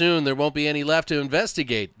bottom of it soon, there won't be any left to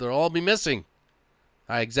investigate. They'll all be missing.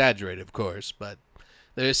 I exaggerate, of course, but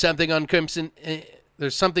there's something on Crimson.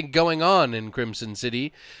 There's something going on in Crimson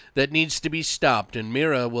City that needs to be stopped, and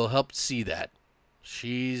Mira will help see that.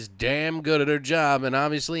 She's damn good at her job, and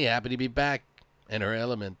obviously happy to be back in her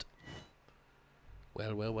element.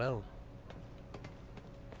 Well, well, well.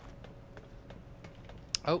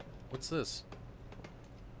 Oh, what's this?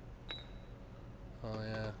 Oh,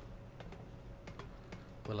 yeah.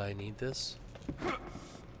 Will I need this?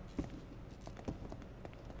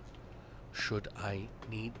 Should I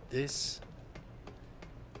need this?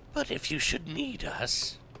 But if you should need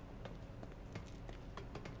us...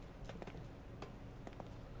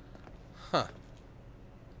 Huh.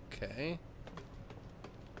 Okay.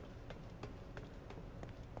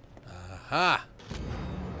 Aha!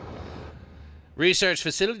 Research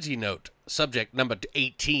facility note. Subject number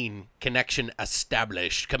 18. Connection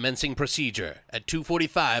established. Commencing procedure. At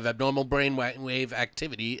 2:45, abnormal brainwave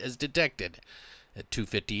activity is detected. At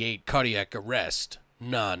 2:58, cardiac arrest.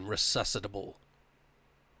 Non-resuscitable.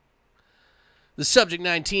 The subject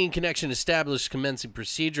 19 connection established. Commencing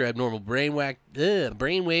procedure. Abnormal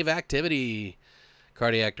brainwave activity.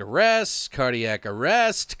 Cardiac arrest. Cardiac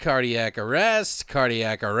arrest. Cardiac arrest.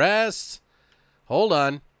 Cardiac arrest. Hold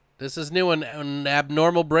on. This is new one.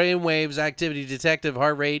 Abnormal brainwaves activity detective,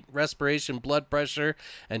 heart rate, respiration, blood pressure,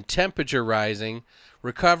 and temperature rising.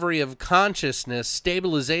 Recovery of consciousness,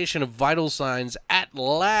 stabilization of vital signs at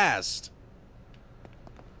last.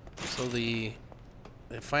 So they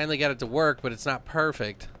finally got it to work, but it's not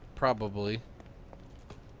perfect, probably.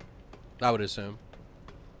 I would assume.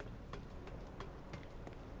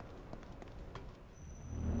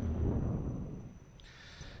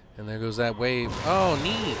 And there goes that wave. Oh,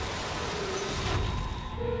 neat.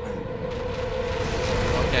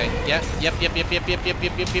 Okay. Yep. Yep.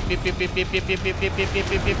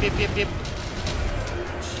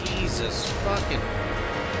 Jesus fucking.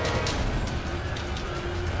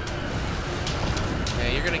 Yeah,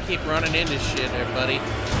 you're gonna keep running into shit there, buddy.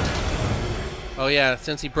 Oh yeah,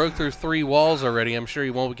 since he broke through 3 walls already, I'm sure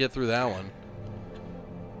he won't get through that one.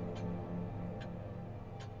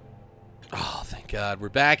 Oh, thank God. We're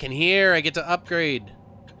back in here. I get to upgrade.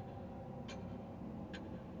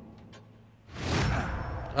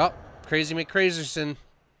 Oh, Crazy McCrazerson.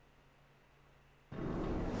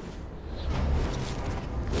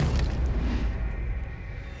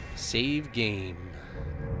 Save game.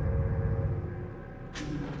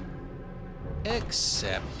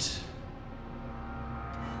 Except.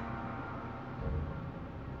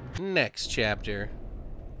 Next chapter.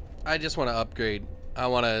 I just want to upgrade. I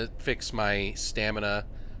want to fix my stamina.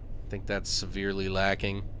 I think that's severely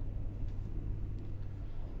lacking.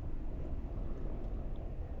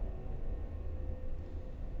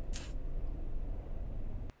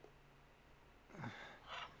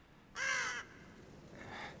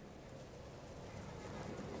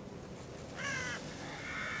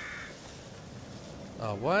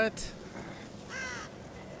 Oh, what?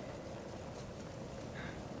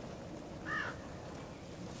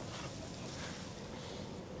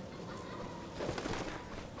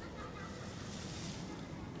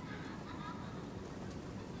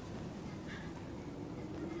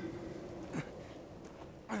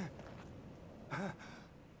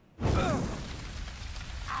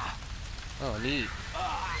 Oh, neat.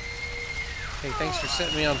 Hey, thanks for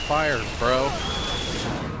setting me on fire, bro.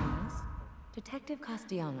 Detective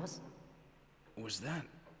Castellanos. Was that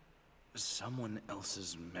someone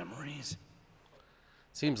else's memories?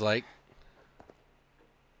 Seems like.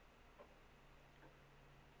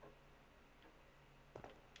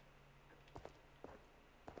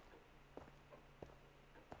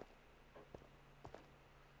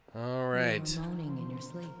 All right. You were moaning in your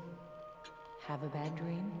sleep. Have a bad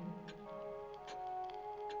dream?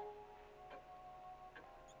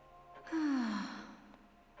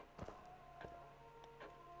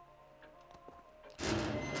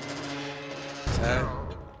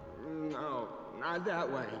 No, not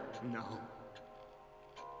that way. No.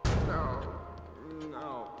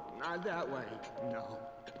 No, not that way. No.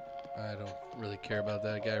 I don't really care about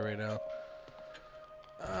that guy right now.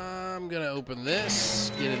 I'm gonna open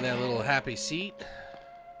this, get in that little happy seat.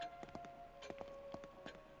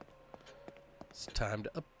 It's time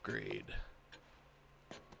to upgrade.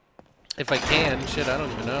 If I can. Shit, I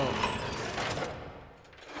don't even know.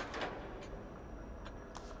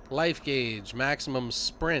 Life gauge, maximum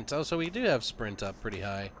sprint. Oh, so we do have sprint up pretty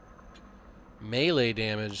high. Melee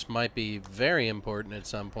damage might be very important at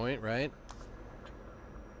some point, right?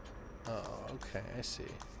 Oh, okay, I see.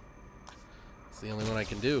 It's the only one I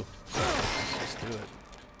can do. Let's just do it.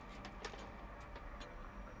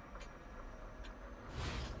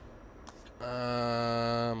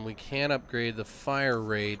 We can upgrade the fire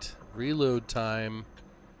rate, reload time.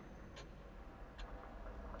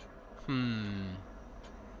 Man,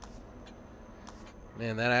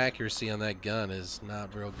 that accuracy on that gun is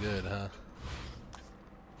not real good, huh?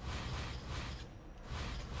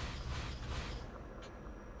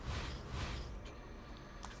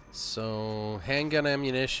 So, handgun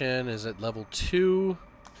ammunition is at level 2.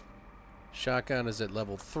 Shotgun is at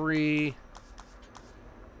level 3.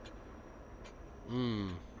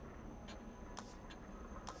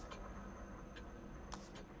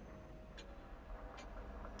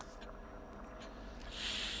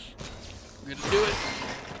 Gonna do it.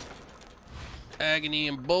 Agony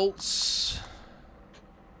and bolts.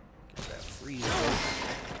 Get that freeze bolt.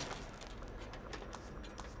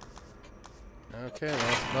 Okay,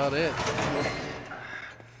 that's about it.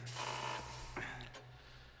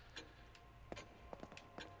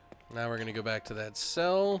 Now we're gonna go back to that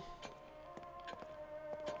cell.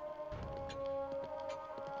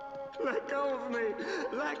 Let go of me!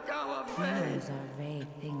 Let go of me! Memories are vague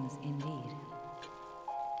things indeed.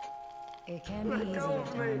 It can be Let easy go at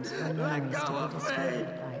of me. times for Let memories go to of be me. discarded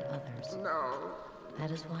by others. No.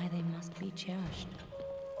 That is why they must be cherished.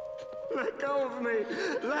 Let go of me!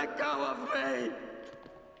 Let go of me!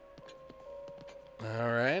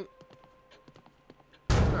 All right.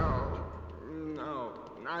 No. No.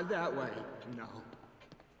 Not that way. No.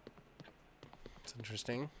 It's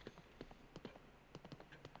interesting.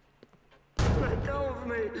 Let go of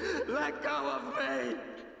me! Let go of me!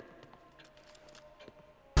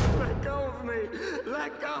 Let go of me!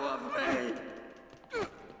 Let go of me!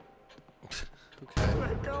 Okay.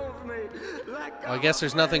 Let go of me! Let go Well, I guess of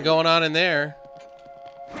there's me. nothing going on in there.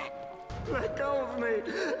 Let go of me!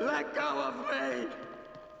 Let go of me!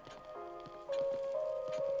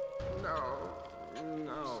 No.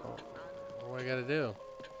 No. What do I gotta do?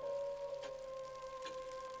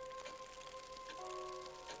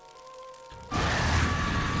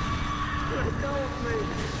 Let go of me!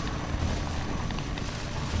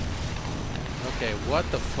 Okay, what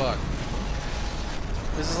the fuck?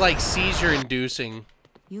 This is like seizure inducing.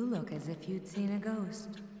 You look as if you'd seen a ghost.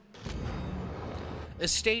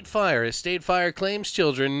 Estate fire. Estate fire claims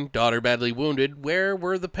children. Daughter badly wounded. Where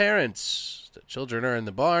were the parents? The children are in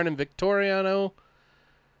the barn in Victoriano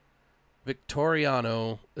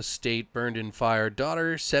estate burned in fire.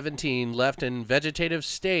 Daughter 17 left in vegetative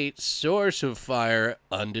state. Source of fire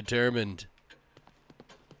undetermined.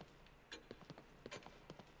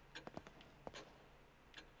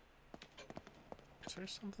 Is there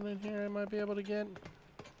something in here I might be able to get?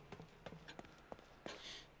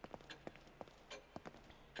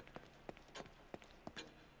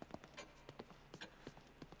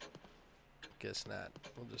 Guess not.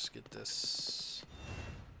 We'll just get this.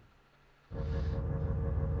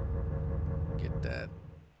 Get that.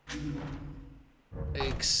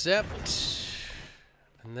 Accept.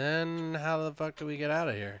 And then how the fuck do we get out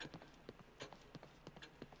of here?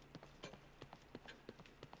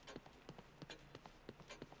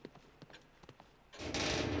 I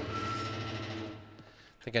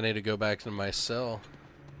think I need to go back to my cell.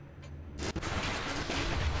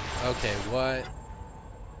 Okay, what?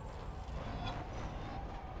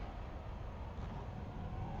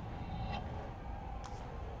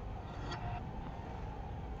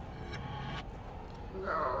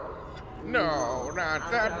 No,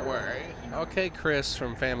 not that way. Okay, Chris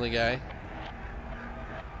from Family Guy.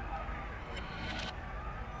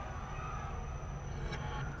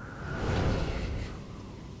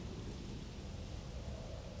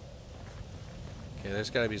 Okay, there's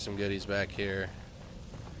got to be some goodies back here.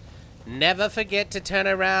 Never forget to turn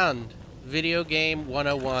around. Video game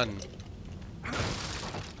 101.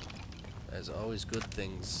 There's always good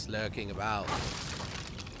things lurking about.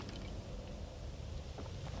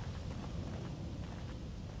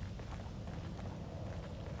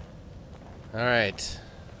 All right.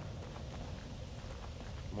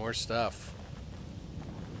 More stuff.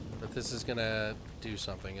 But this is gonna do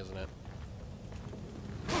something, isn't it?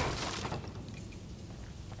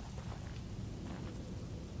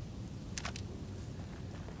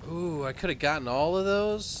 Ooh, I could have gotten all of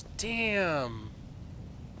those? Damn.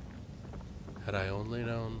 Had I only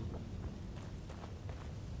known.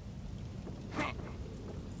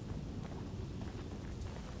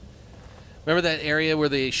 Remember that area where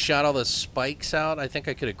they shot all the spikes out? I think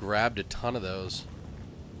I could have grabbed a ton of those.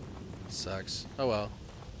 Sucks. Oh well.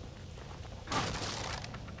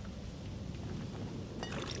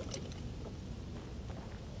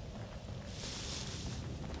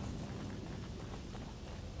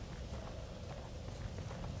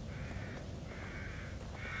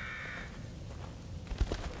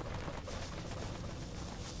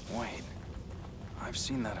 Wait. I've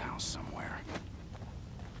seen that house somewhere.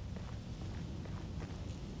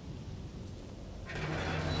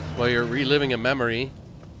 Well, you're reliving a memory.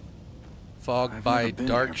 Fogged I've by never been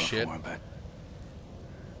dark here shit. before, but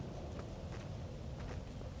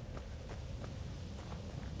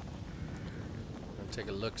I'll take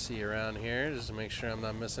a look-see around here just to make sure I'm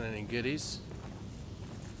not missing any goodies.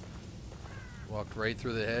 Walked right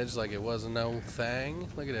through the hedge like it wasn't no thing.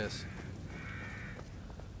 Look at this.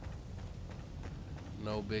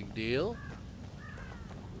 No big deal.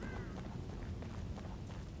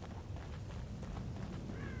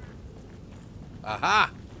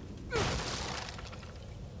 Aha!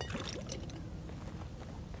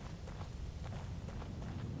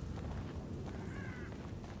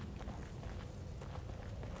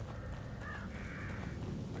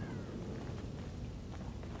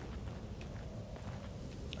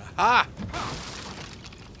 Aha!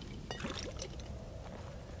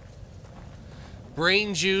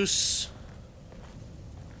 Brain juice.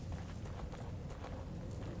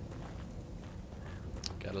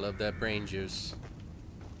 Gotta love that brain juice.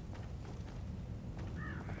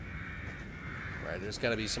 Right, there's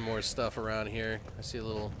gotta be some more stuff around here. I see a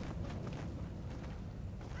little...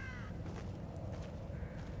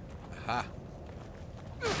 Aha.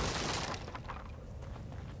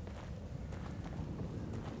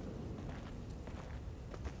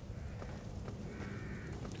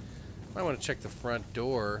 I want to check the front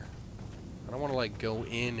door. I don't want to like go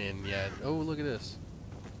in yet. Oh, look at this.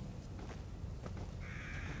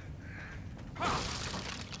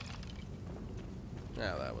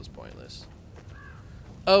 Oh, that was pointless.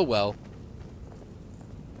 Oh well.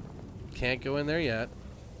 Can't go in there yet.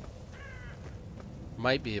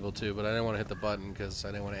 Might be able to, but I didn't want to hit the button because I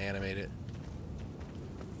didn't want to animate it.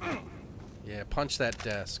 Yeah, punch that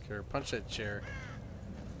desk or punch that chair.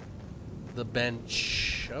 The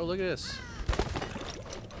bench. Oh, look at this.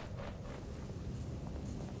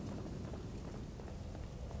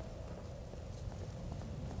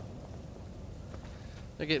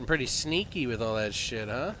 They're getting pretty sneaky with all that shit,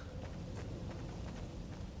 huh?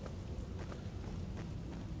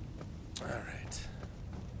 All right.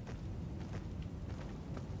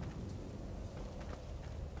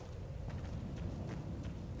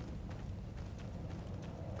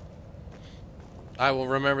 I will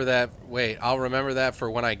remember that. Wait, I'll remember that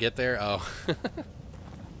for when I get there. Oh.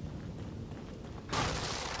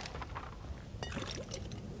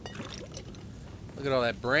 Look at all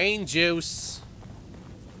that brain juice.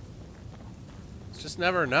 It's just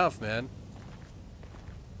never enough, man.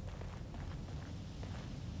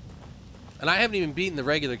 And I haven't even beaten the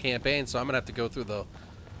regular campaign, so I'm gonna have to go through the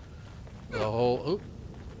whole. Oop.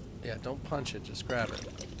 Yeah, don't punch it. Just grab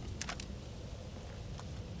it.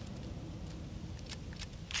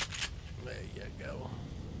 There you go.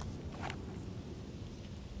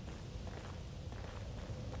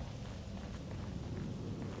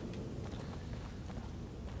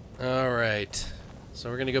 All right.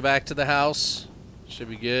 So we're gonna go back to the house. Should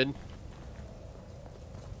be good.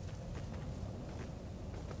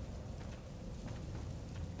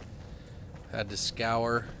 Had to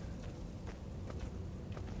scour.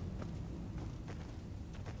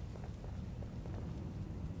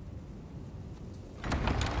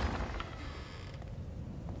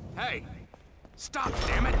 hey, stop,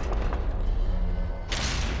 damn it!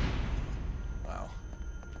 Wow.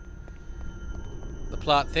 The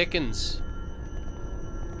plot thickens.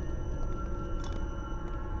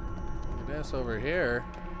 Look at this over here.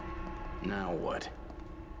 Now what?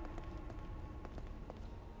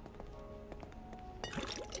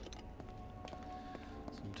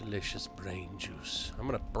 Some delicious brain juice. I'm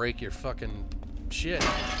gonna break your fucking shit.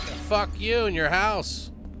 Fuck you and your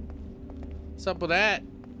house. What's up with that?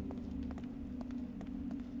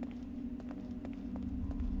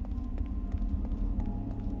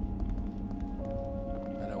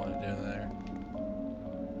 I don't want to do there.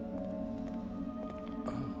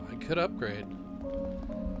 Oh, I could upgrade.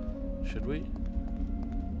 Should we?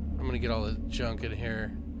 I'm gonna get all the junk in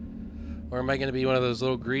here. Or am I gonna be one of those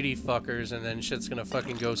little greedy fuckers and then shit's gonna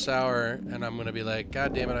fucking go sour and I'm gonna be like,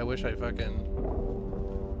 God damn it, I wish I fucking...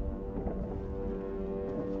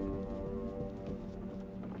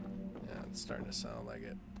 Yeah, it's starting to sound like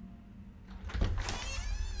it.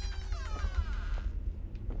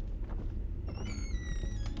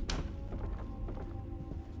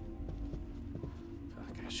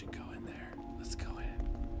 should go in there. Let's go in.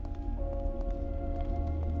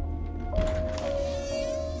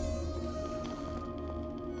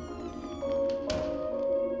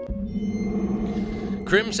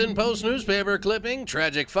 Crimson Post newspaper clipping.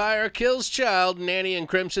 Tragic fire kills child. Nanny in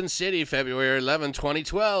Crimson City, February 11,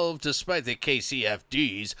 2012. Despite the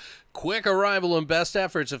KCFD's quick arrival and best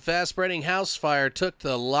efforts, a fast-spreading house fire took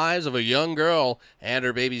the lives of a young girl and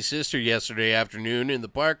her baby sister yesterday afternoon in the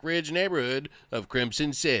Park Ridge neighborhood of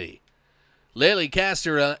Crimson City. Lily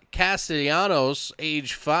Castellanos,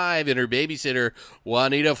 age 5, and her babysitter,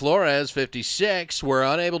 Juanita Flores, 56, were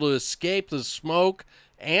unable to escape the smoke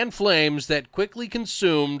and flames that quickly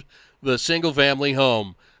consumed the single-family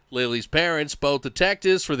home. Lily's parents, both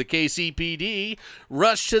detectives for the KCPD,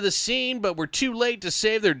 rushed to the scene but were too late to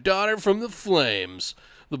save their daughter from the flames.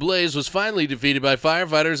 The blaze was finally defeated by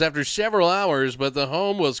firefighters after several hours, but the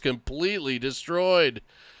home was completely destroyed.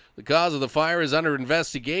 The cause of the fire is under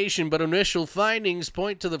investigation, but initial findings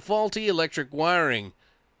point to the faulty electric wiring.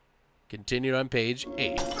 Continued on page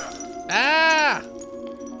 8. Ah!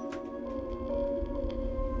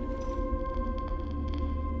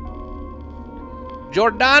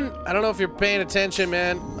 Jordan, I don't know if you're paying attention,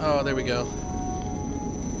 man. Oh, there we go.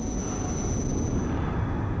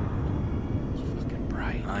 It's fucking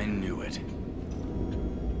bright. I knew it.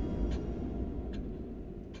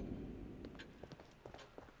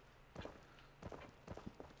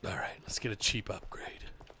 All right, let's get a cheap upgrade.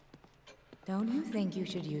 Don't you think you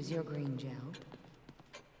should use your green gel?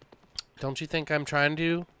 Don't you think I'm trying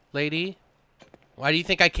to, lady? Why do you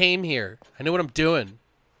think I came here? I know what I'm doing.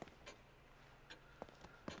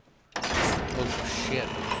 Oh, shit.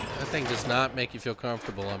 That thing does not make you feel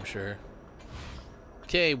comfortable, I'm sure.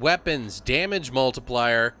 Okay, weapons. Damage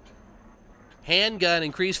multiplier. Handgun.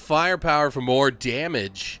 Increase firepower for more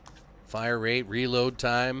damage. Fire rate. Reload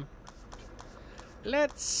time.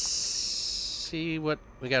 Let's see what...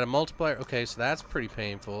 We got a multiplier. Okay, so that's pretty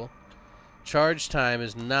painful. Charge time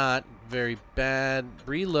is not very bad.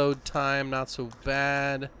 Reload time, not so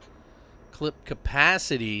bad. Clip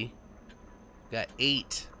capacity. Got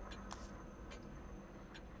 8.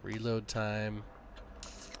 Reload time.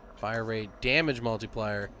 Fire rate. Damage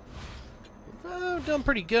multiplier. Done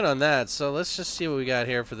pretty good on that. So let's just see what we got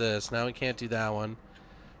here for this. Now we can't do that one.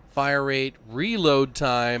 Fire rate. Reload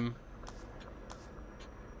time.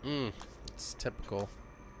 It's typical.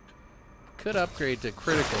 Could upgrade to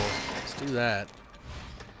critical. Let's do that.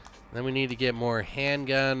 Then we need to get more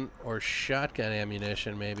handgun or shotgun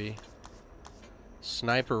ammunition, maybe.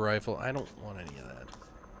 Sniper rifle. I don't want any of that.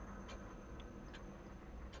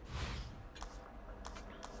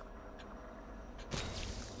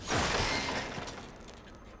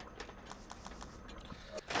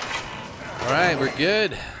 Alright, we're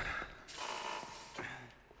good. Now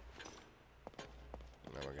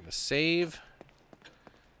we're going to save.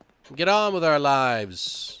 Get on with our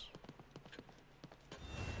lives.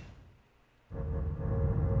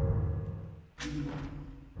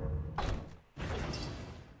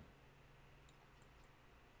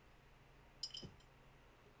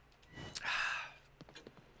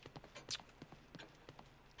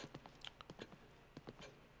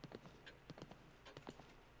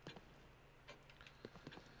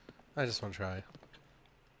 I just want to try.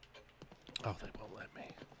 Oh, they won't let me.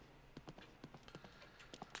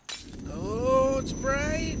 Oh, it's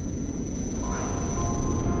bright.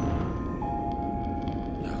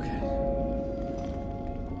 Okay.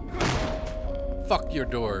 Fuck your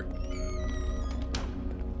door.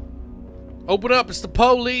 Open up, it's the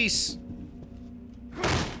police.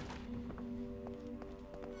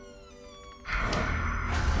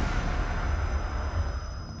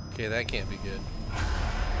 Okay, that can't be good.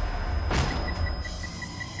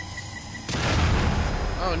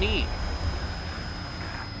 Oh, neat.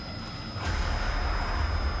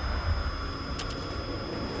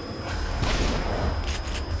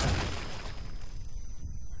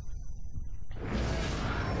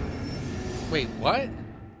 Wait, what?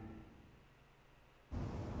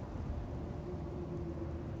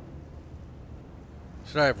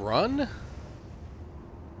 Should I have run? I'm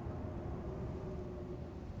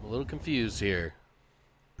a little confused here.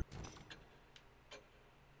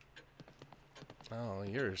 Oh,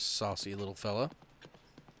 you're a saucy little fella.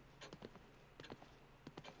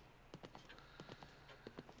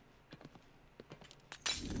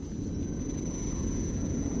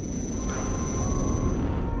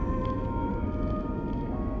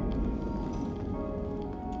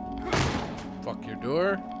 Fuck your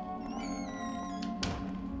door.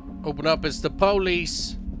 Open up, it's the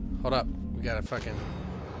police. Hold up, we got a fucking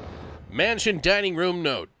mansion dining room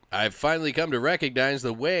note. I've finally come to recognize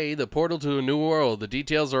the way, the portal to a new world. The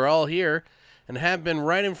details are all here and have been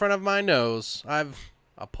right in front of my nose. I've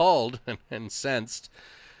appalled and incensed.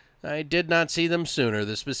 I did not see them sooner.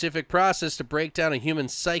 The specific process to break down a human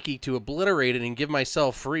psyche, to obliterate it and give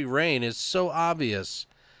myself free reign, is so obvious.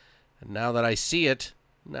 And now that I see it,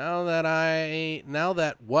 now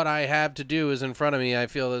that what I have to do is in front of me, I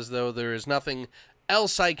feel as though there is nothing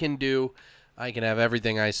else I can do. I can have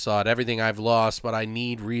everything I sought, everything I've lost, but I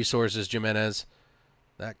need resources, Jimenez.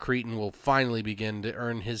 That cretin will finally begin to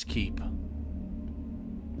earn his keep.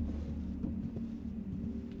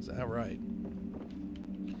 Is that right?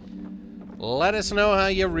 Let us know how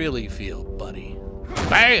you really feel, buddy.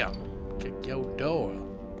 Bam! Kick your door.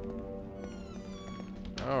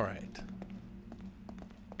 All right.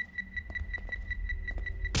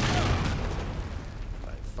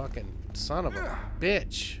 My fucking son of a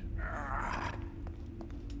bitch.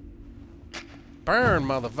 Burn,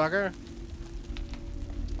 motherfucker.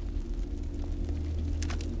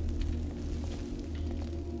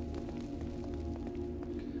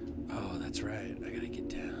 Oh, that's right. I gotta get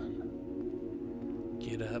down.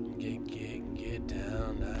 Get up and get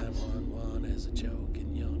down. 911 is a joke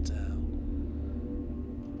in your town.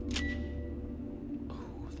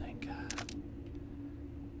 Oh, thank God.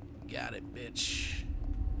 Got it, bitch.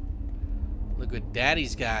 Look what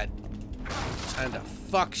Daddy's got. Time to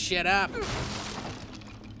fuck shit up.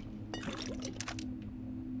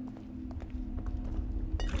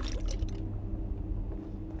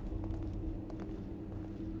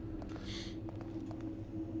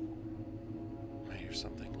 I hear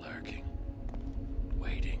something lurking,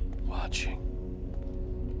 waiting, watching.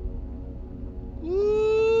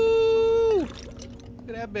 Woo! Look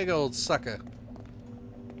at that big old sucker.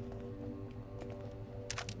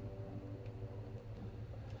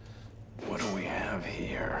 What do we have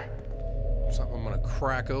here? Something I'm gonna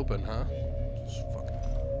crack open, huh? Just fucking.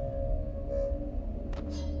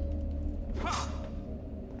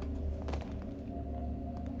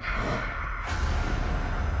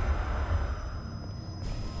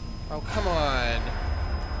 Oh, come on.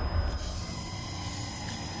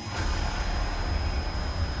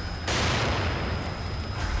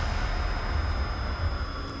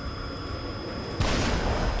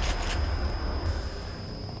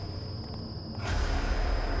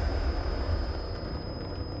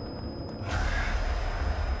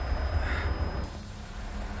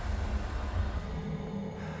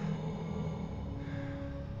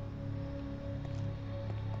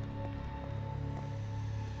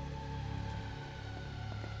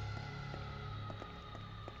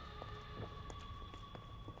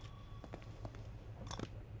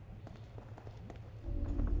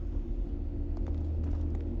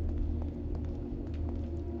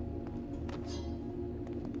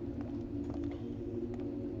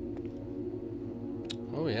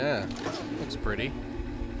 Oh yeah, looks pretty.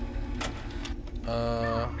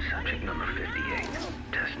 Subject number 58,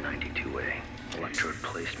 test 92A, electrode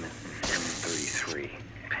placement in M33,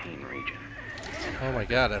 pain region. Oh my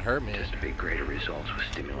God, that hurt me. Anticipate greater results with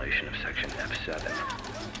stimulation of section F7,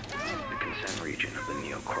 the consent region of the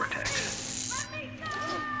neocortex.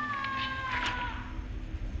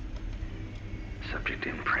 Subject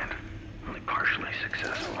imprint, only partially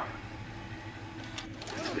successful.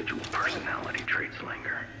 Individual personality traits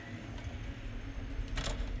linger.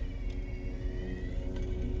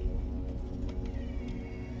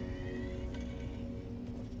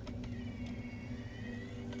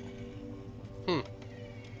 Well,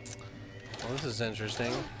 this is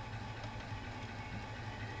interesting.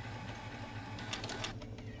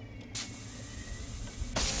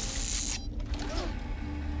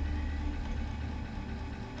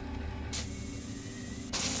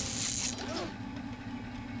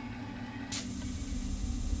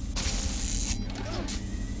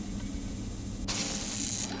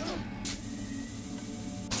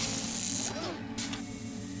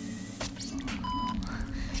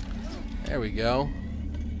 There we go.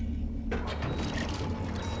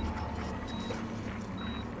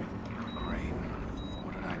 Great.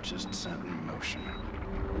 What did I just set in motion?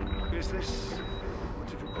 Is this, what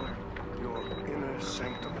did you call it, your inner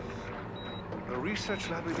sanctum? A research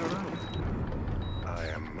lab of your own? I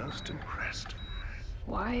am most impressed.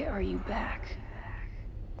 Why are you back?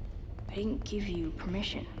 I didn't give you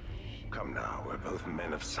permission. Come now, we're both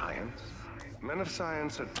men of science. Men of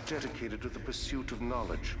science are dedicated to the pursuit of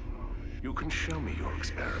knowledge. You can show me your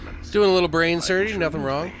experiments. Doing a little brain I can surgery, show nothing you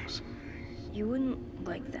wrong. things. You wouldn't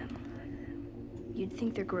like them. You'd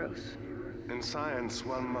think they're gross. In science,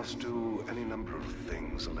 one must do any number of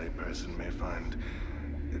things a layperson may find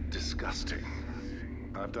disgusting.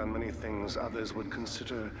 I've done many things others would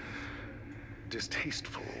consider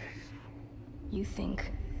distasteful. You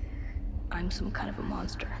think I'm some kind of a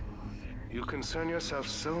monster? You concern yourself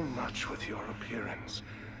so much with your appearance,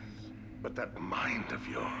 but that mind of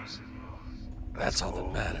yours, That's all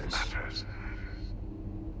that matters.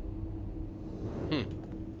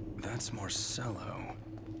 That's Marcello.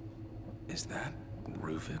 Is that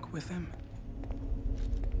Ruvik with him?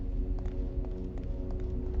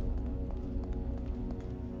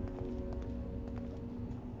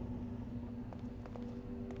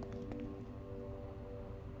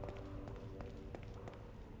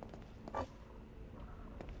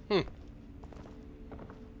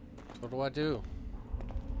 What do I do?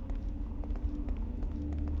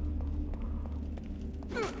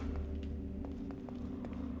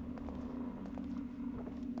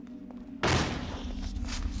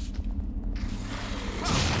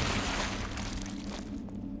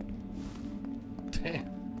 Damn.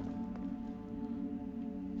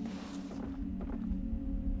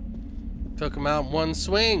 Took him out in one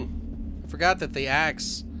swing. Forgot that the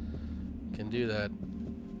axe can do that.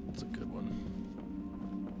 It's a good one.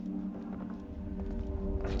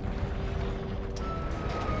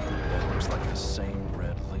 That looks like the same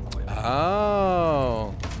red liquid.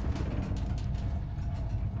 Oh.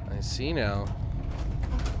 I see now.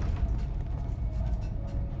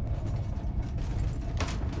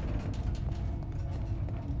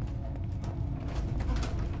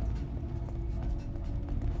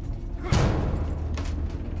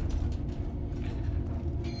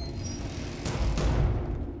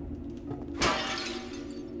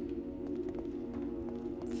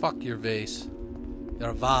 Fuck your vase.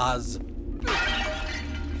 Your vase.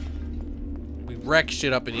 We wreck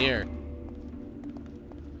shit up in here.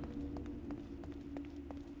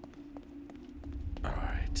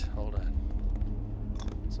 Alright, hold on.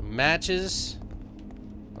 Some matches.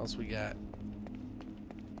 What else we got?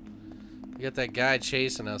 We got that guy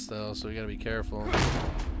chasing us though, so we gotta be careful.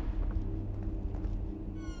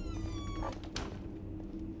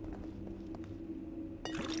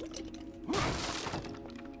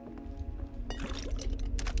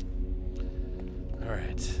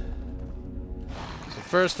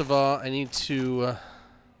 First of all, I need to let's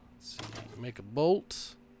see, make a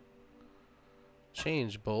bolt,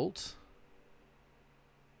 change bolt.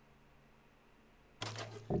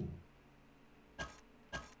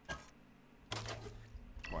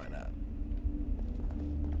 Why not?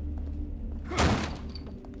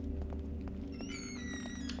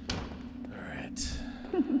 All right.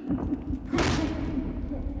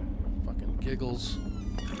 Fucking giggles.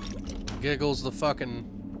 Giggles the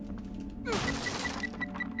fucking...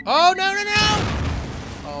 Oh, no, no,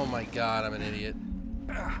 no! Oh my god, I'm an idiot.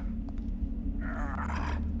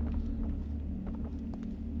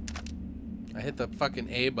 I hit the fucking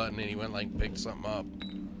A button and he went like pick something up.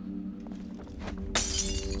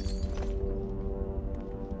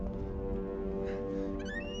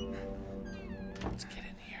 Let's get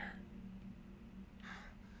in here.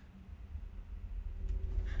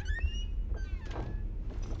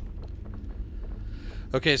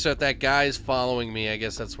 Okay, so if that guy's following me, I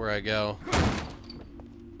guess that's where I go.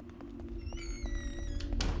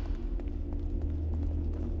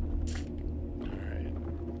 Alright.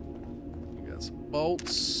 We got some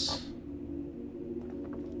bolts.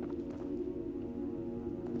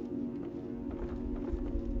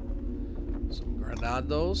 Some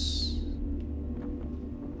granados.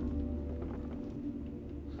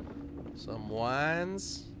 Some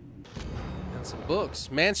wines. And some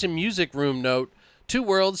books. Mansion music room note. Two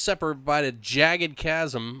worlds separated by a jagged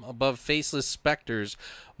chasm, above faceless specters,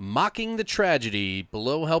 mocking the tragedy,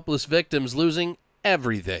 below helpless victims losing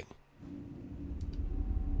everything.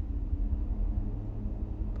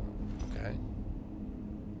 Okay.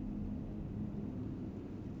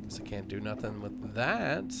 Guess I can't do nothing with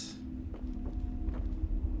that.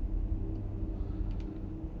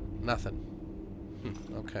 Nothing.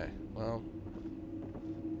 Okay, well...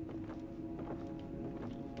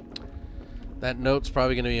 That note's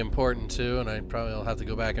probably going to be important too, and I probably will have to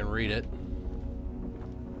go back and read it.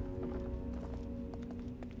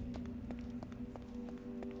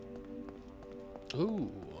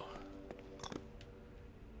 Ooh.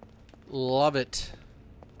 Love it.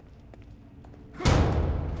 I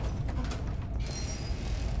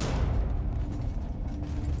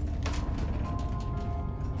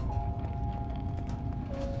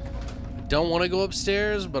don't want to go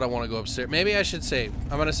upstairs, but I want to go upstairs. Maybe I should save.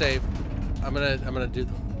 I'm going to save. I'm gonna do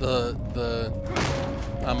the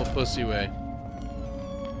I'm a pussy way.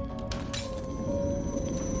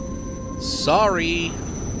 Sorry.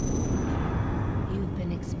 You've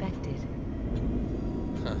been expected.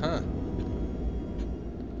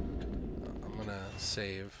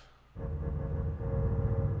 save.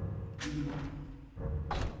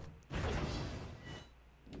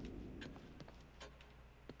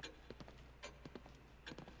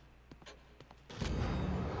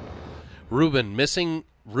 Ruben, missing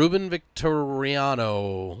Ruben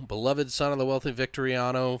Victoriano, beloved son of the wealthy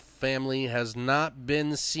Victoriano family, has not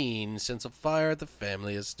been seen since a fire at the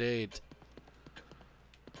family estate.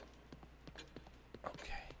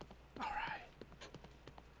 Okay. All right.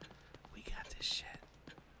 We got this shit.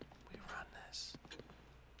 We run this.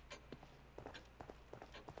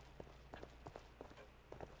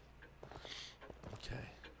 Okay.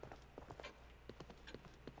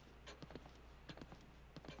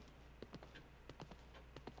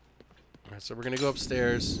 All right, so we're going to go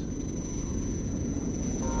upstairs.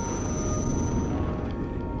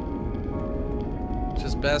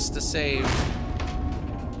 Just best to save. I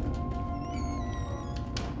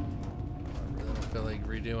don't feel like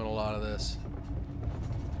redoing a lot of this.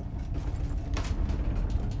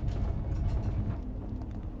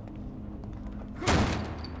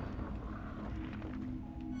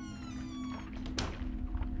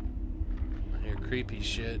 I hear creepy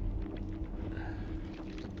shit.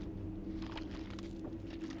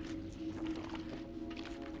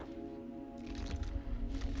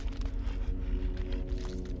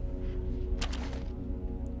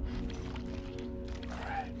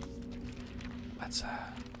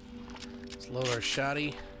 Let's load our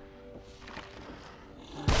shotty.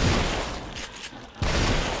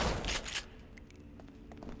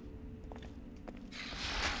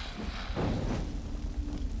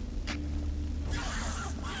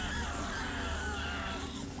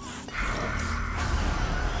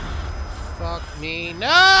 Fuck me.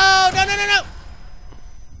 No! No, no, no, no!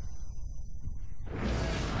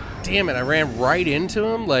 Damn it, I ran right into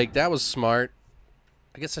him? Like, that was smart.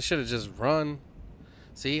 I guess I should have just run.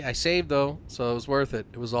 See, I saved though, so it was worth it.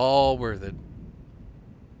 It was all worth it.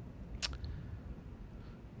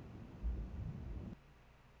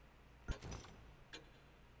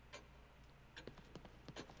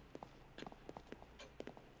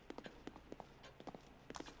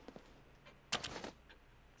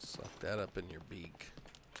 Suck that up in your beak.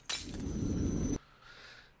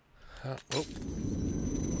 Oh.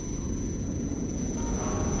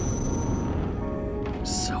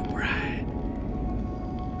 So bright.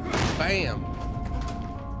 Bam.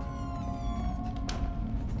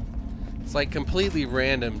 It's like completely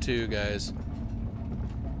random too, guys.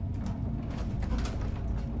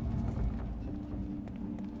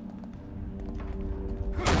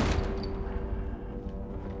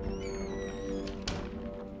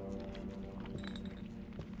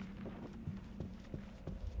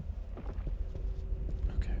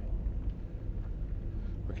 Okay.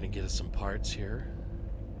 We're gonna get us some parts here.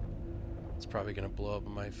 It's probably gonna blow up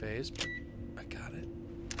in my face, but I got it.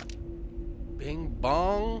 Bing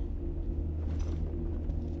bong.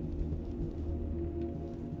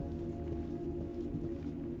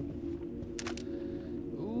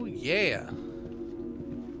 Ooh yeah.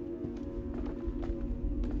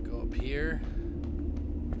 Gonna go up here.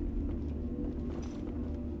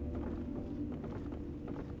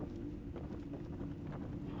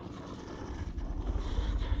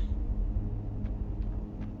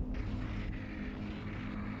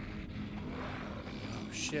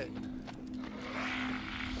 Shit.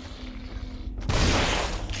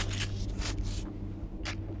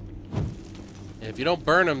 If you don't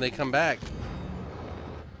burn them, they come back.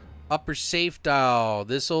 Upper safe dial.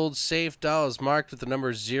 This old safe dial is marked with the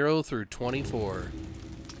numbers 0 through 24.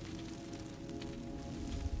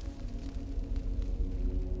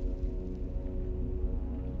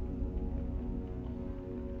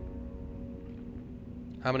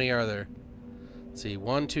 How many are there? Let's see,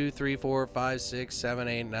 1, 2, 3, 4, 5, 6, 7,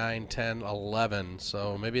 8, 9, 10, 11.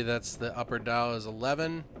 So maybe that's the upper dial is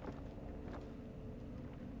 11.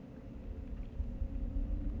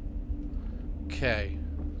 Okay,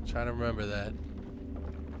 trying to remember that.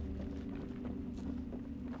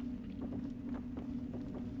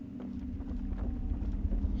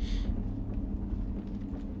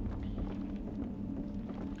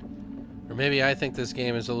 Or maybe I think this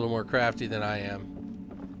game is a little more crafty than I am.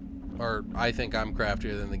 Or I think I'm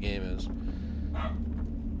craftier than the game is.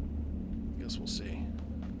 Guess we'll see.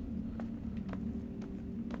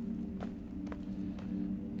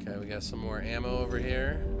 Okay, we got some more ammo over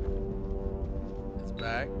here. It's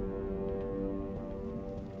back.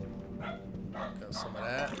 Got some of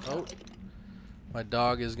that. Oh. My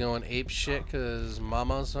dog is going ape shit because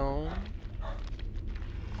mama's home.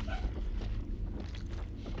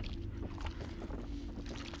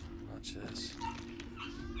 Watch this.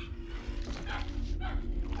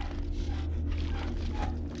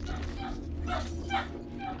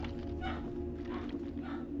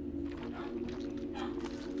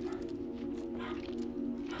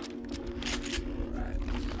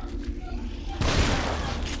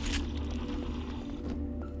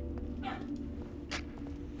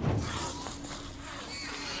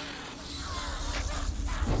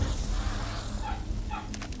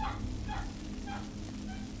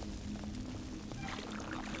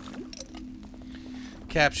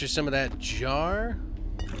 Capture some of that jar.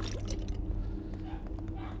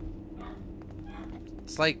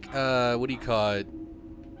 It's like, what do you call it?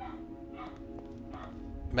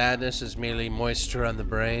 Madness is merely moisture on the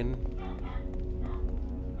brain.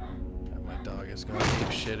 God, my dog is going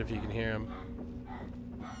ape shit if you can hear him.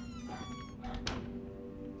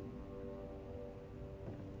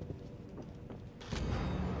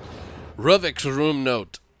 Ruvik's room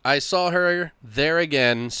note. I saw her there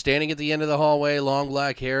again, standing at the end of the hallway, long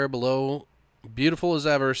black hair below, beautiful as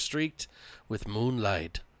ever, streaked with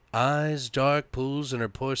moonlight. Eyes, dark pools in her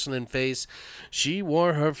porcelain face. She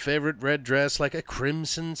wore her favorite red dress like a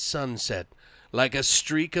crimson sunset, like a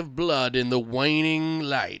streak of blood in the waning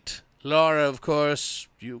light. Laura, of course,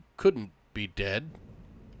 you couldn't be dead.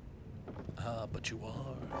 Ah, but you are.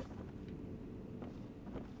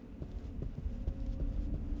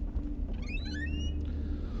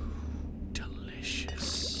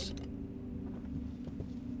 Delicious.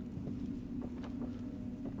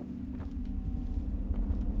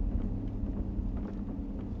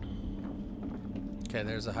 Okay,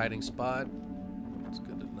 there's a hiding spot. It's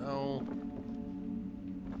good to know.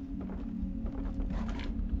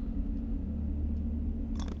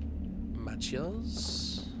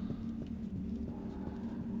 Matches.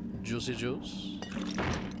 Juicy juice.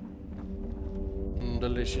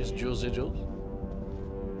 Delicious juicy juice.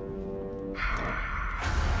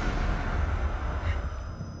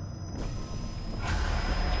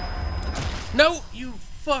 No, you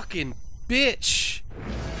fucking bitch.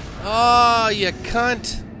 Oh, you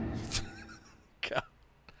cunt. God.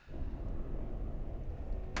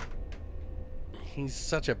 He's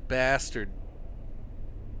such a bastard.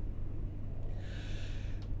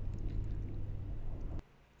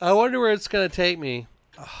 I wonder where it's gonna take me.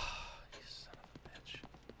 Oh, you son of a bitch.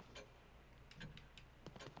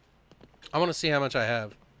 I want to see how much I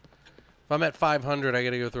have. If I'm at 500, I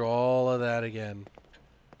gotta go through all of that again.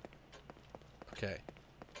 Okay.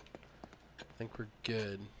 I think we're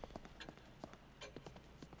good.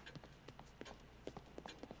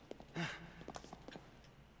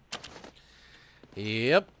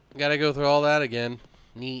 Yep. Gotta go through all that again.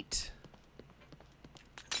 Neat.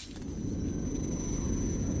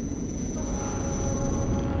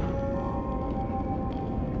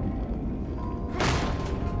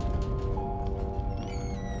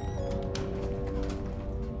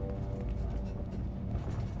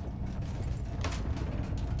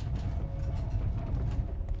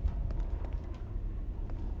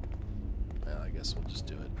 Well, I guess we'll just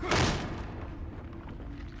do it.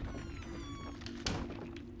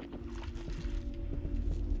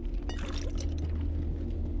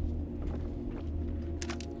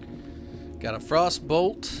 Got a frost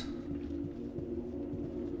bolt. And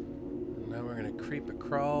now we're gonna creep a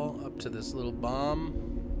crawl up to this little bomb.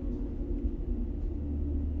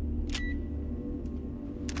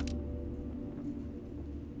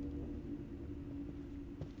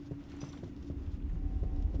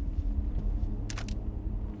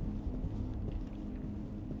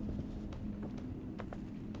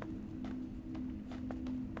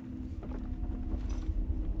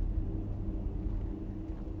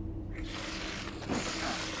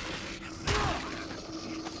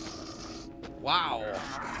 Wow.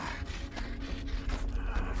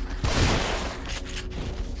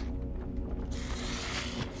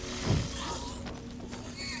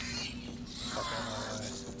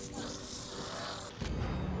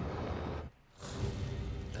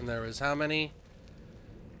 And there was how many?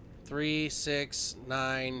 3, 6,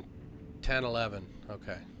 9, 10, 11.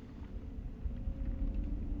 Okay.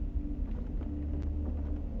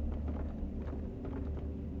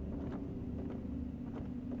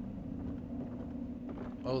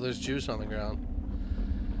 Oh, there's juice on the ground.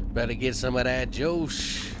 Better get some of that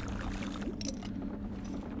juice.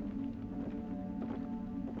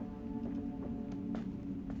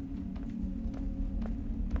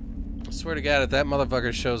 I swear to God, if that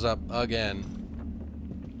motherfucker shows up again.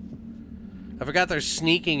 I forgot there's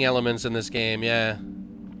sneaking elements in this game, yeah.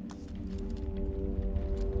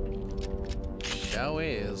 Show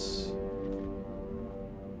is.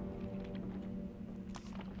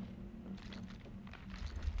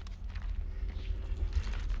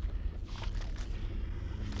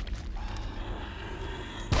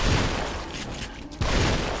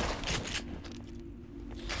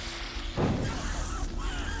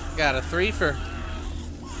 Got a threefer.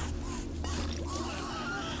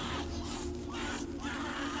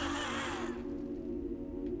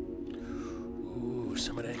 Ooh,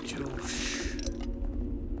 some of that juice.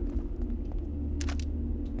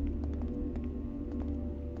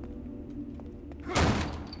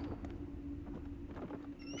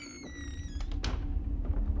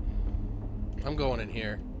 I'm going in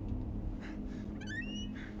here.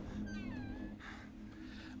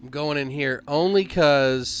 I'm going in here only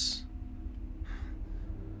because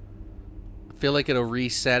I feel like it'll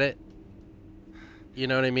reset it. You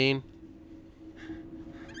know what I mean?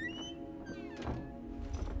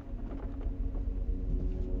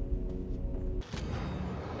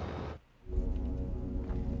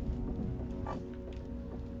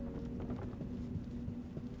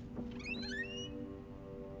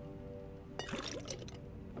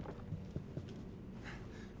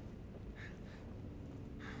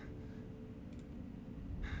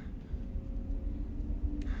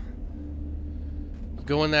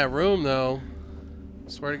 Go in that room, though.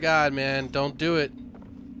 Swear to God, man, don't do it.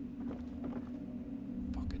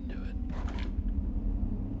 Fucking do it.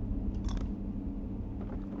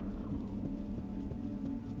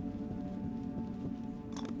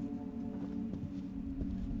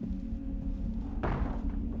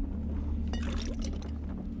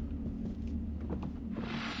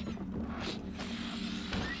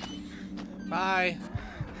 Bye.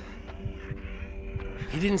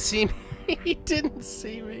 He didn't see me. He didn't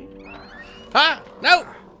see me. Ah! No!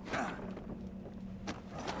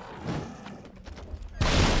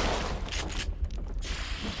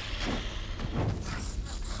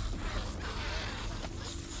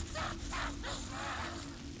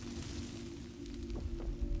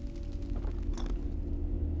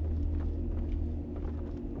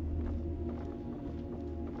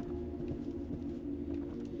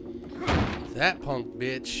 That punk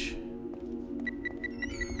bitch.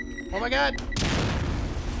 Oh my God!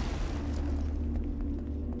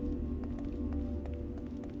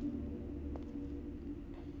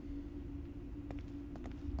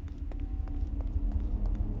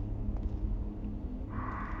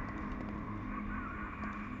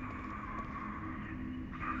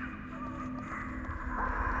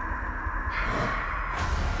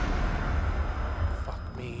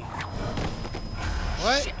 Fuck me.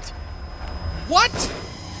 What? Shit. What?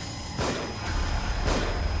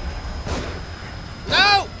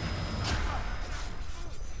 No!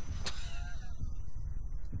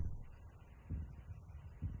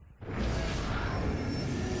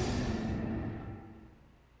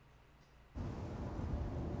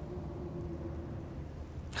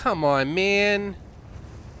 Come on, man.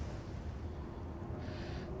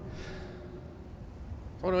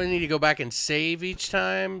 What do I need to go back and save each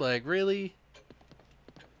time? Like, really?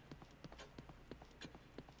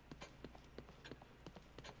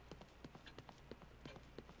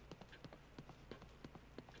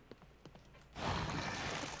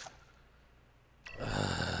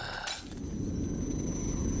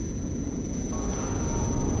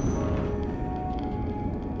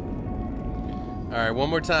 Alright, one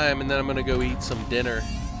more time, and then I'm gonna go eat some dinner.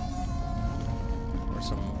 Or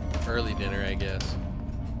some early dinner, I guess.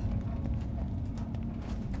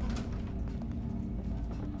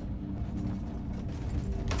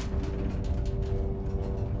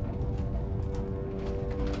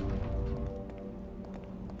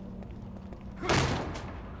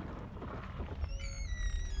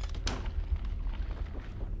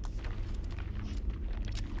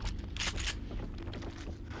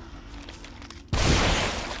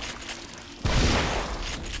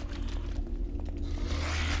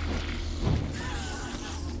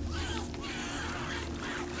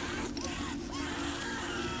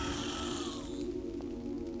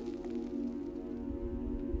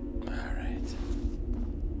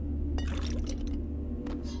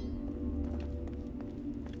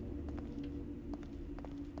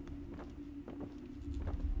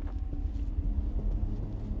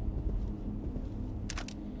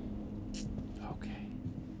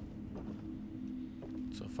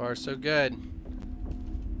 So far, so good.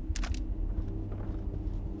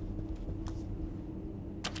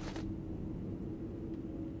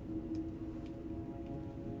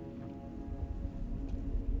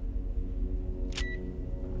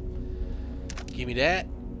 Give me that.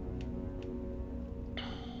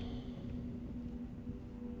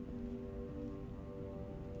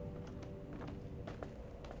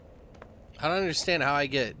 I don't understand how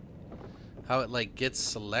it like gets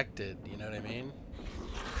selected, you know what I mean?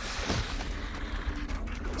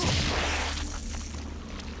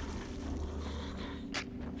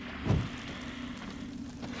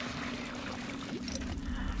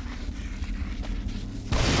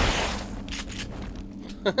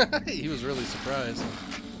 He was really surprised.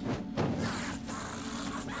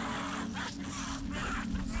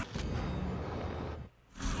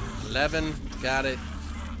 $11, got it.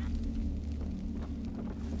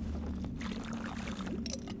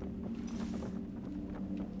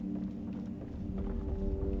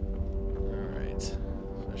 All right.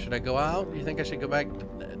 Should I go out? You think I should go back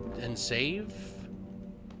and save?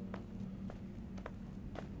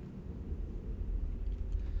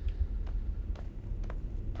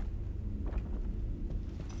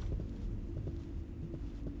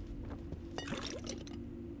 I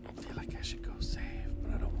feel like I should go save,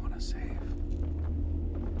 but I don't want to save.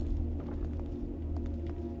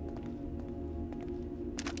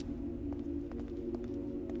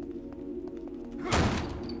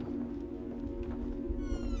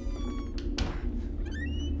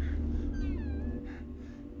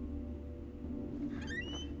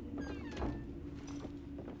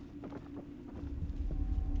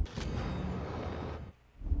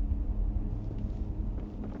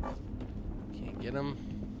 Get him.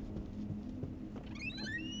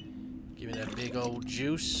 Give me that big old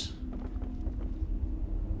juice.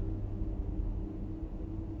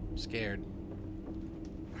 I'm scared.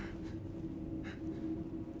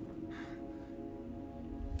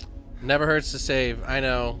 Never hurts to save. I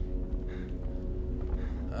know.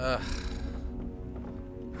 Ugh.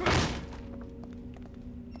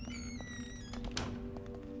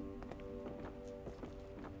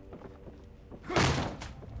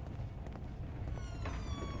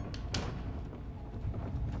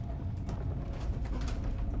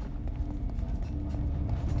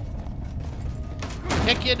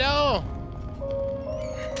 Heck you know.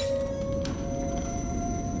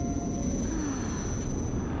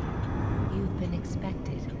 You've been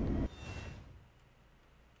expected.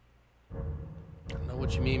 I don't know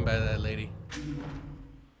what you mean by that, lady.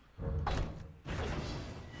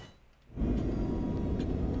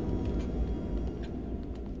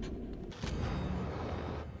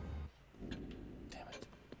 Damn it.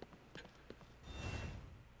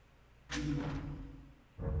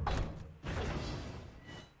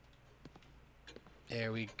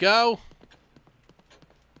 There we go.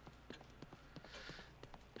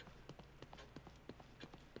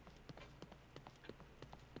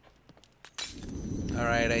 All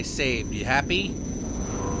right, I saved. You happy?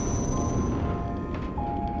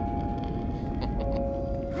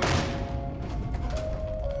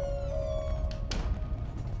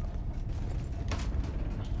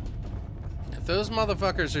 If those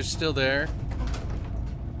motherfuckers are still there,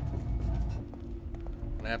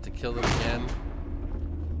 I'm gonna have to kill them again.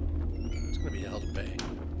 It's gonna be hell to pay.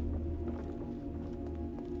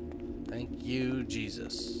 Thank you,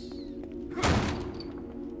 Jesus.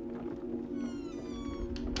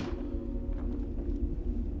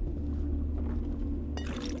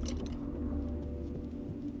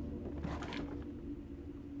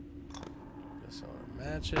 Guess our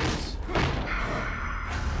matches.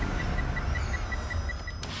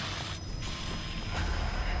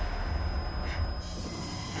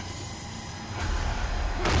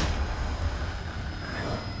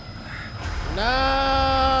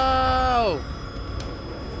 No!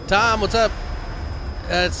 Tom, what's up?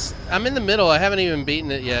 I'm in the middle. I haven't even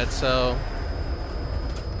beaten it yet, so.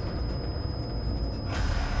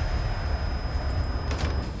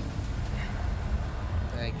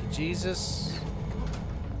 Thank you, Jesus.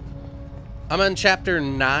 I'm on chapter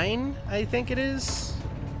 9, I think it is.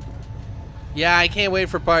 Yeah, I can't wait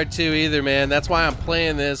for part 2 either, man. That's why I'm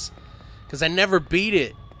playing this, because I never beat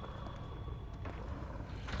it.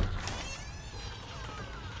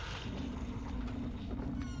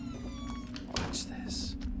 Watch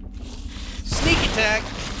this. Sneak attack!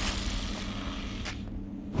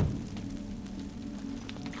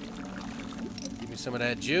 Give me some of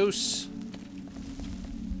that juice.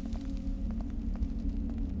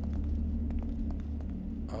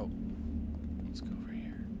 Oh. Let's go over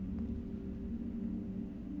here.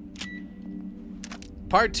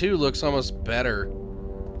 Part 2 looks almost better.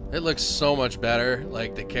 It looks so much better.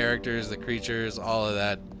 Like the characters, the creatures, all of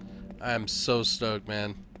that. I am so stoked,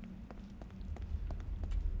 man.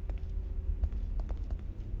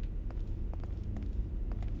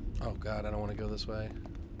 Oh god, I don't want to go this way.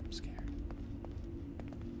 I'm scared.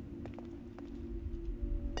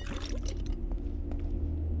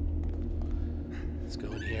 Let's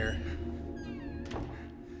go in here.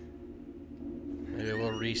 Maybe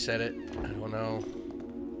we'll reset it. I don't know.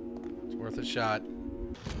 It's worth a shot.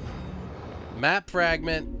 Map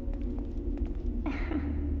fragment.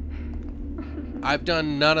 I've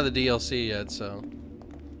done none of the DLC yet, so.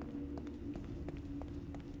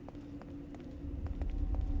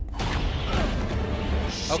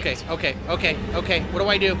 Okay, okay, okay, okay. What do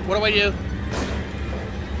I do? What do I do?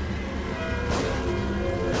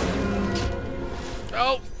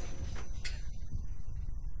 Oh!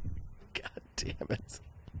 God damn it.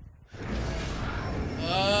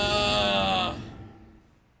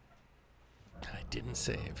 And I didn't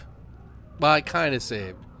save. Well, I kind of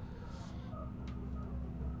saved.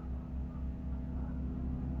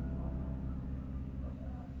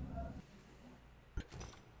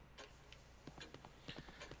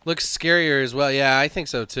 Looks scarier as well. Yeah, I think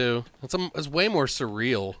so too. It's way more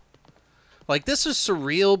surreal. Like this is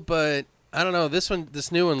surreal, but I don't know.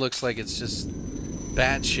 This new one looks like it's just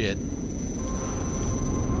batshit.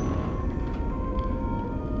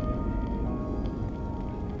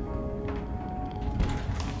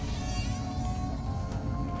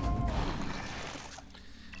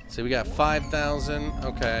 So we got 5,000.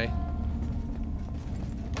 Okay.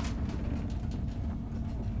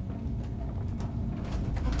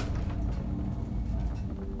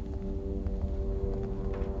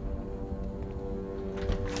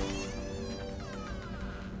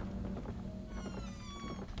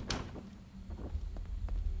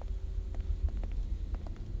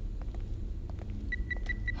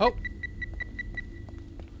 Oh.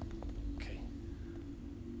 Okay.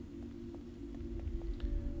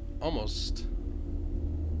 Almost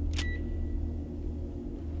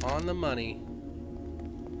on the money.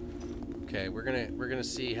 Okay, we're gonna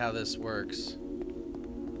see how this works.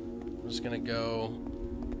 I'm just gonna go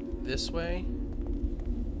this way.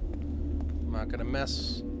 I'm not gonna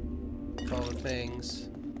mess with all the things.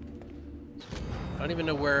 I don't even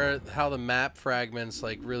know how the map fragments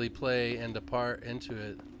like really play into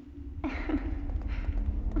it.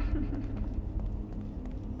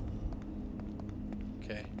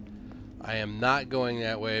 Okay. I am not going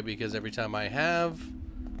that way because every time I have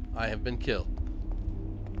been killed.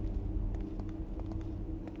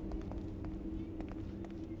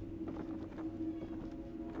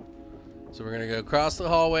 So we're gonna go across the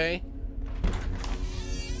hallway.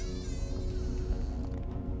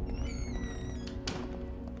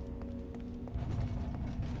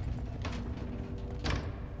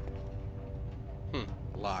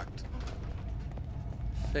 Locked.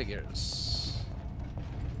 Figures.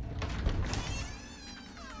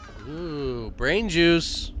 Ooh, brain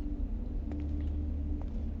juice.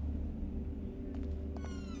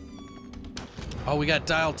 Oh, we got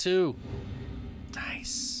dial 2.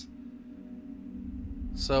 Nice.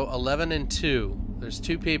 So 11 and 2. There's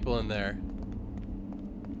 2 people in there.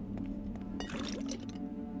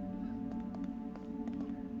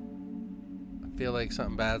 I feel like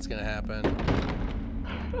something bad's gonna happen.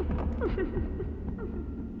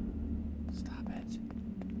 Stop it.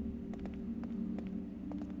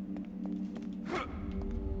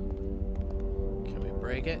 Can we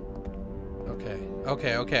break it? Okay.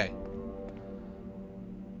 Okay, okay.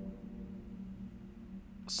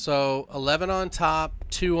 So 11 on top,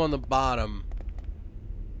 2 on the bottom.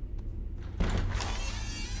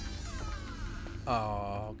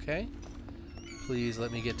 Oh, okay. Please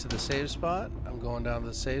let me get to the save spot. I'm going down to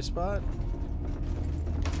the save spot.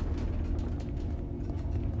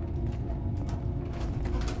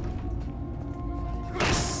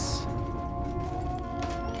 Yes.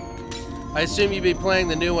 I assume you'd be playing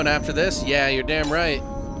the new one after this? Yeah, you're damn right.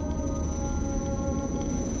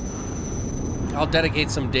 I'll dedicate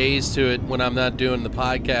some days to it when I'm not doing the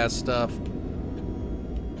podcast stuff.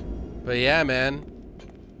 But yeah, man.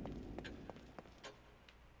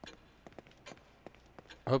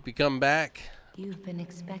 Hope you come back. You've been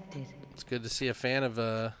expected. It's good to see a fan of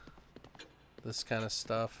this kind of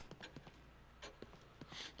stuff.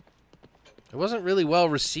 It wasn't really well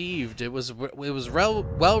received. It was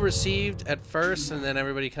well received at first, and then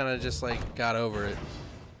everybody kind of just like got over it.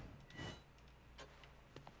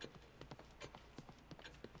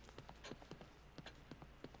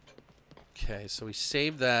 Okay, so we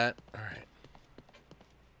saved that. All right.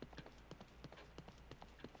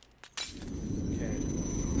 Okay.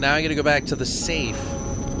 Now I got to go back to the safe.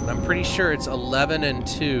 I'm pretty sure it's 11 and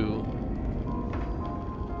 2.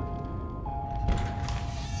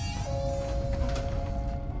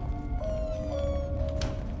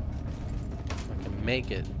 If I can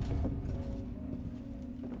make it.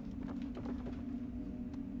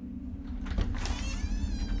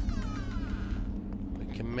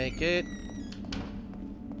 We can make it.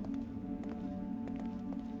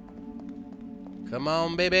 Come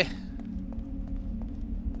on, baby.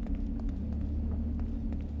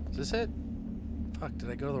 Is this it? Fuck, did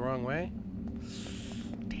I go the wrong way?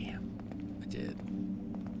 Damn, I did.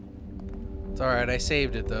 It's alright, I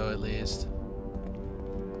saved it though, at least.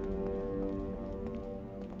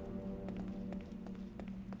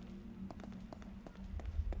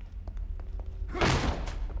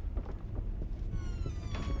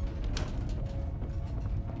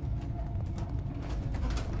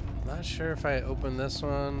 Not sure if I opened this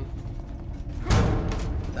one.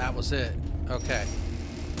 That was it. Okay.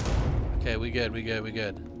 Okay, we good, we good, we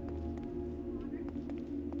good.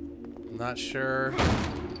 I'm not sure.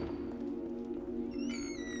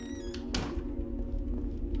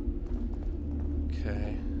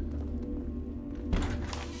 Okay.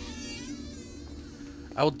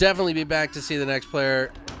 I will definitely be back to see the next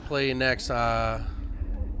player play next. Yeah,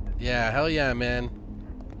 hell yeah, man.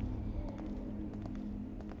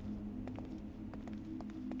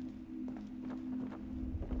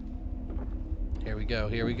 Here we go.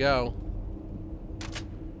 Here we go.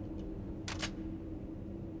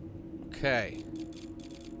 Okay.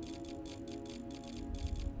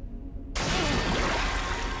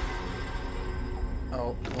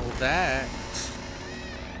 Oh, well, that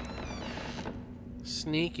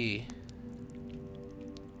sneaky.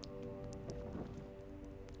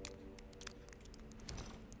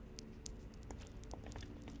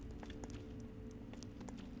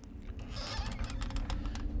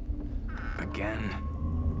 Again.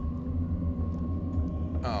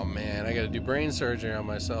 Oh man, I gotta do brain surgery on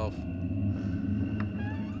myself.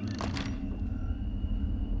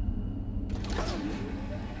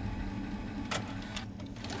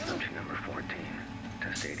 Subject number 14,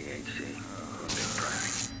 test ADHD, big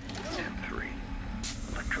priming, temp 3,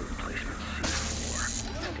 electrode replacement C4,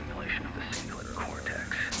 stimulation of the cingulate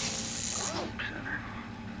cortex, hope center.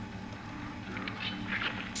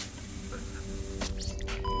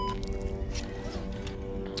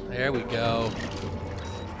 There we go.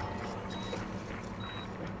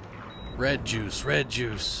 Red juice, red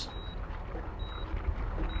juice.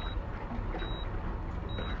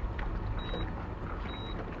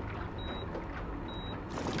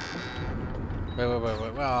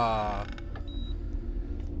 Wait. Ah.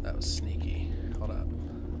 That was sneaky. Hold up.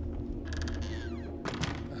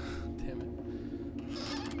 Damn it.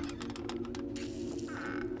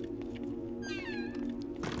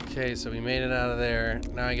 Okay, so we made it out of there.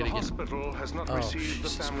 Now I gotta The get. hospital has not Oh, received the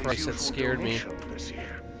Jesus family's Christ, that usual scared me. donation this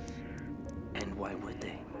year. And why would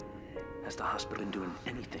they? Has the hospital been doing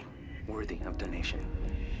anything worthy of donation?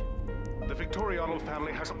 The Victoriano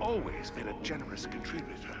family has always been a generous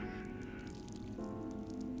contributor.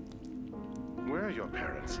 Where are your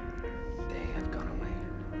parents? They have gone away.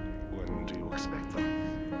 When do you expect them?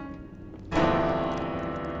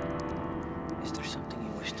 Is there something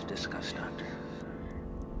you wish to discuss, Doctor?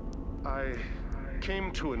 I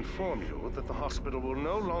came to inform you that the hospital will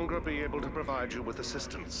no longer be able to provide you with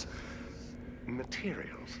assistance.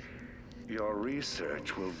 Materials. Your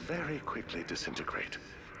research will very quickly disintegrate.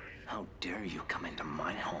 How dare you come into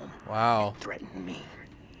my home Wow. and threaten me?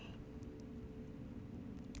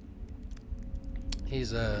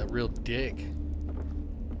 He's a real dick.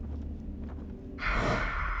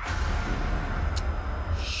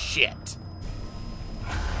 Shit.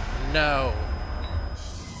 No.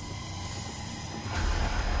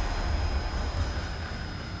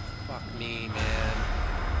 Fuck me, man.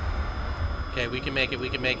 Okay, we can make it, we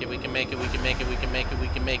can make it, we can make it, we can make it, we can make it, we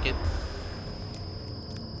can make it.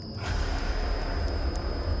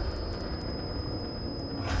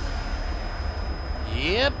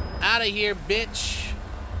 Yep, out of here, bitch.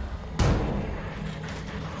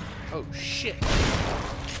 Oh, shit.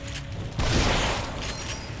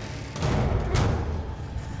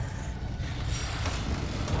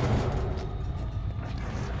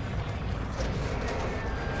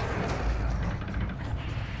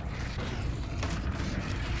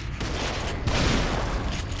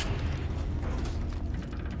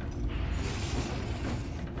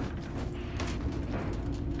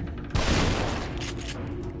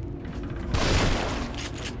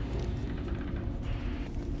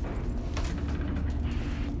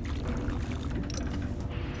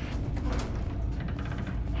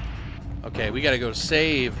 Okay, we gotta go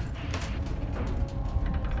save.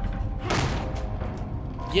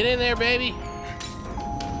 Get in there, baby.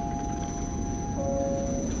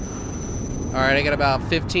 Alright, I got about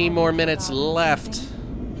 15 more minutes left.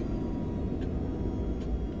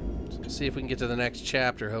 Let's see if we can get to the next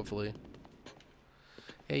chapter, hopefully.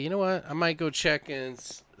 Hey, you know what? I might go check and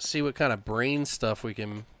see what kind of brain stuff we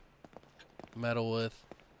can meddle with.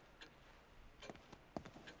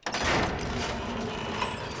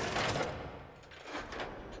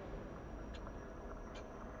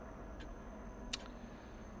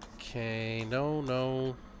 Okay,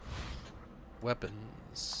 no.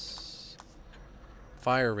 Weapons.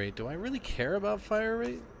 Fire rate. Do I really care about fire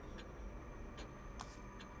rate?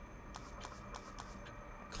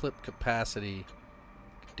 Clip capacity.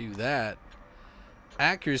 Do that.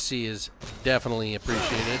 Accuracy is definitely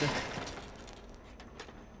appreciated.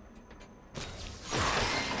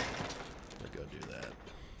 Let's go do that.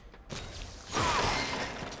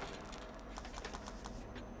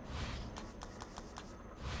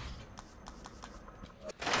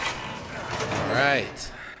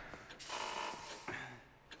 Right.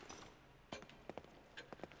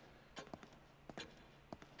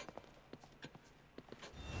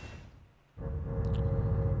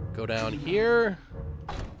 Go down here.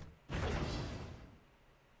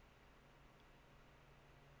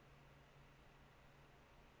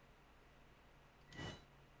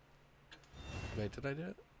 Wait, did I do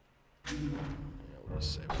it? Yeah, we'll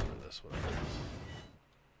just save it for this, whatever.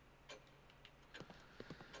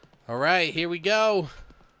 Alright, here we go.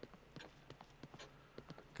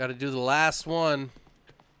 Gotta do the last one.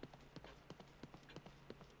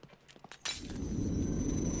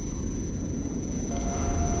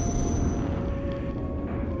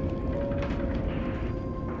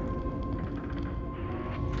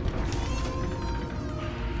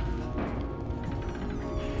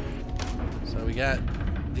 So we got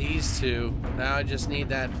these two. Now I just need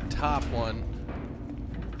that top one.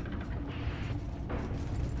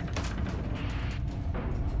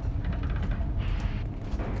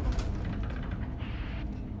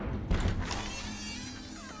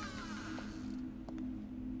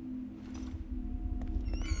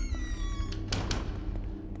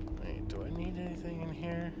 Wait, do I need anything in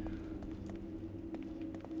here?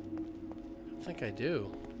 I don't think I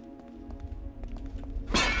do.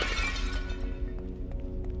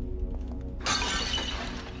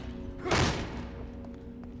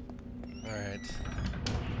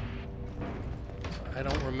 I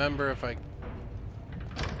don't remember if I...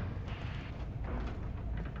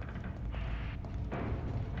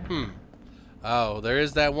 Oh, there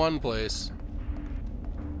is that one place.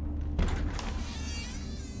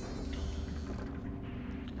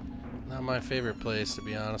 Not my favorite place, to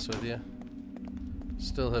be honest with you.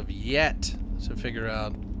 Still have yet to figure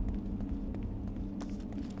out...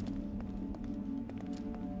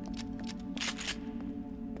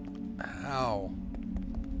 how.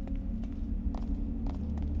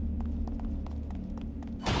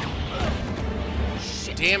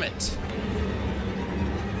 Damn it.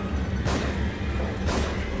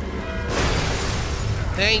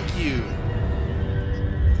 Thank you.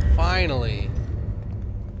 Finally.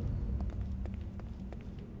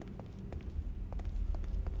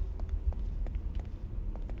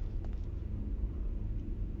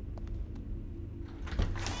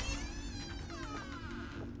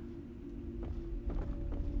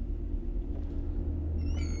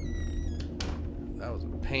 That was a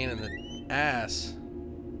pain in the ass.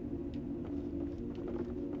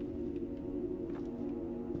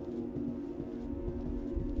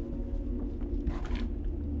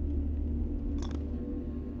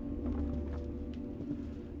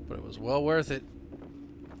 But it was well worth it.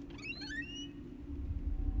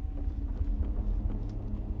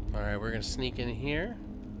 Alright, we're gonna sneak in here.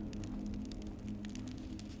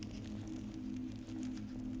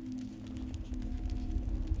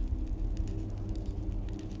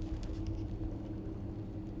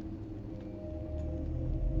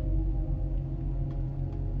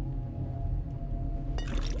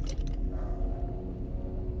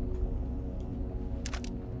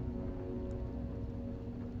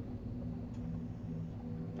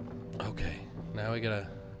 Okay, now we gotta...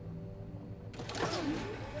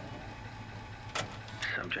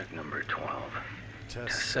 Subject number 12.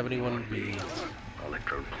 Test 71B.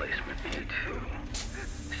 Electrode placement A2.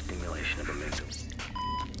 Stimulation of amygdala.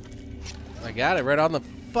 I got it right on the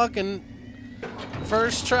fucking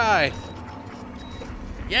first try.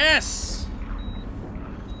 Yes!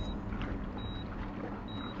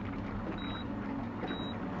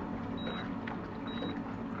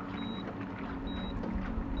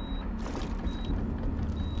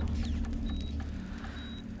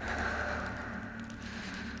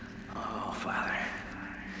 Oh, Father.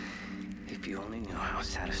 If you only knew how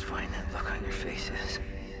satisfying that look on your face is.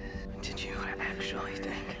 Did you actually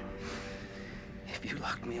think if you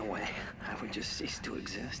locked me away, I would just cease to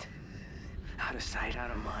exist? Out of sight, out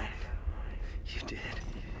of mind. You did.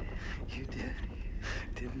 You did.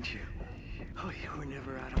 Didn't you? Oh, you were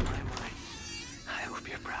never out of my mind. I hope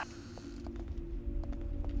you're proud.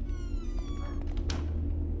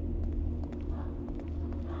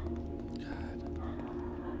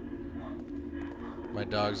 My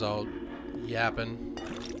dog's all yapping.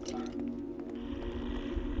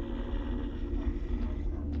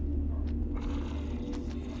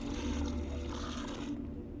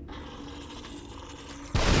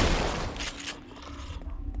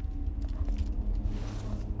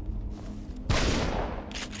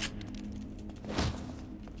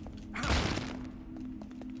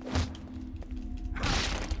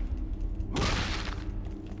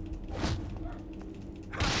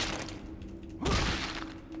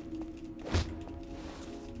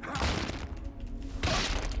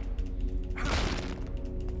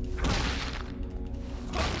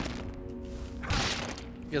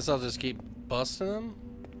 Guess I'll just keep busting them.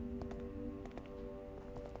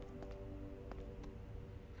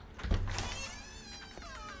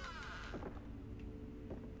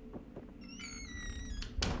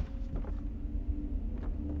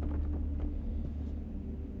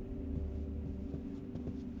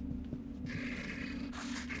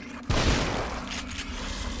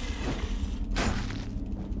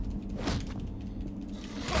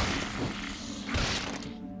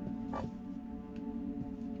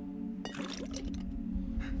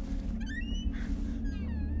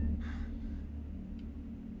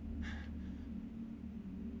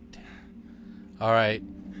 All right.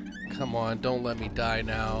 Come on, don't let me die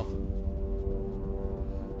now.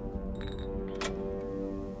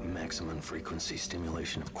 Maximum frequency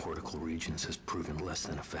stimulation of cortical regions has proven less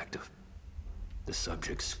than effective. The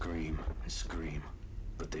subjects scream and scream,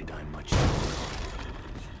 but they die much slower.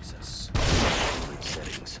 Jesus. Fluid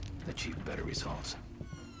settings achieve better results.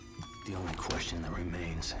 The only question that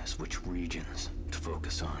remains is which regions to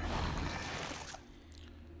focus on.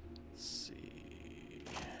 Let's see.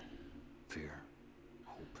 Fear.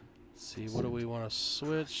 Hope. See, what do we want to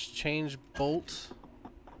switch? Change bolt.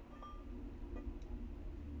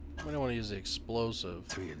 I don't want to use the explosive.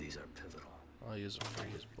 3 of these are pivotal. I'll use a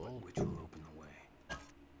freeze bolt. Which will open the way.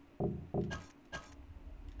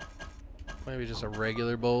 Maybe just a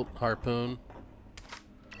regular bolt, harpoon.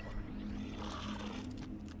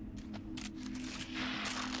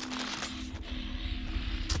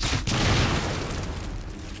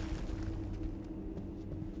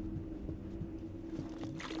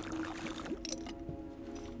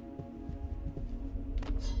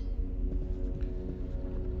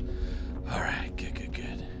 All right, good, good,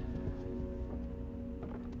 good.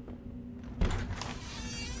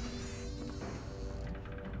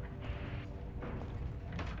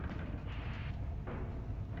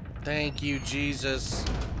 Thank you, Jesus.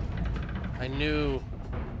 I knew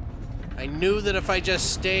that if I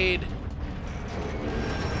just stayed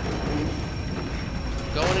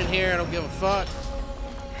going in here, I don't give a fuck.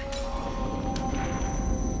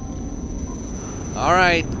 All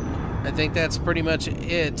right, I think that's pretty much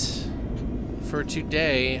it for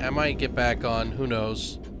today. I might get back on, who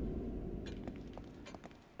knows.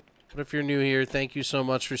 But if you're new here, thank you so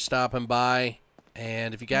much for stopping by.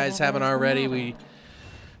 And if you guys haven't already, we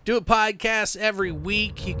do a podcast every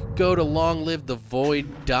week. You can go to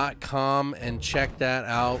longlivethevoid.com and check that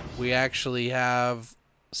out. We actually have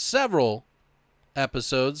several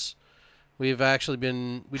episodes. We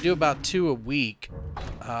do about 2 a week,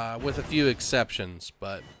 with a few exceptions.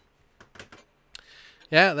 But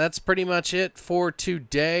yeah, that's pretty much it for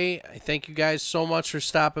today. I thank you guys so much for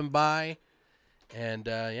stopping by. And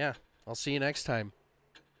yeah, I'll see you next time.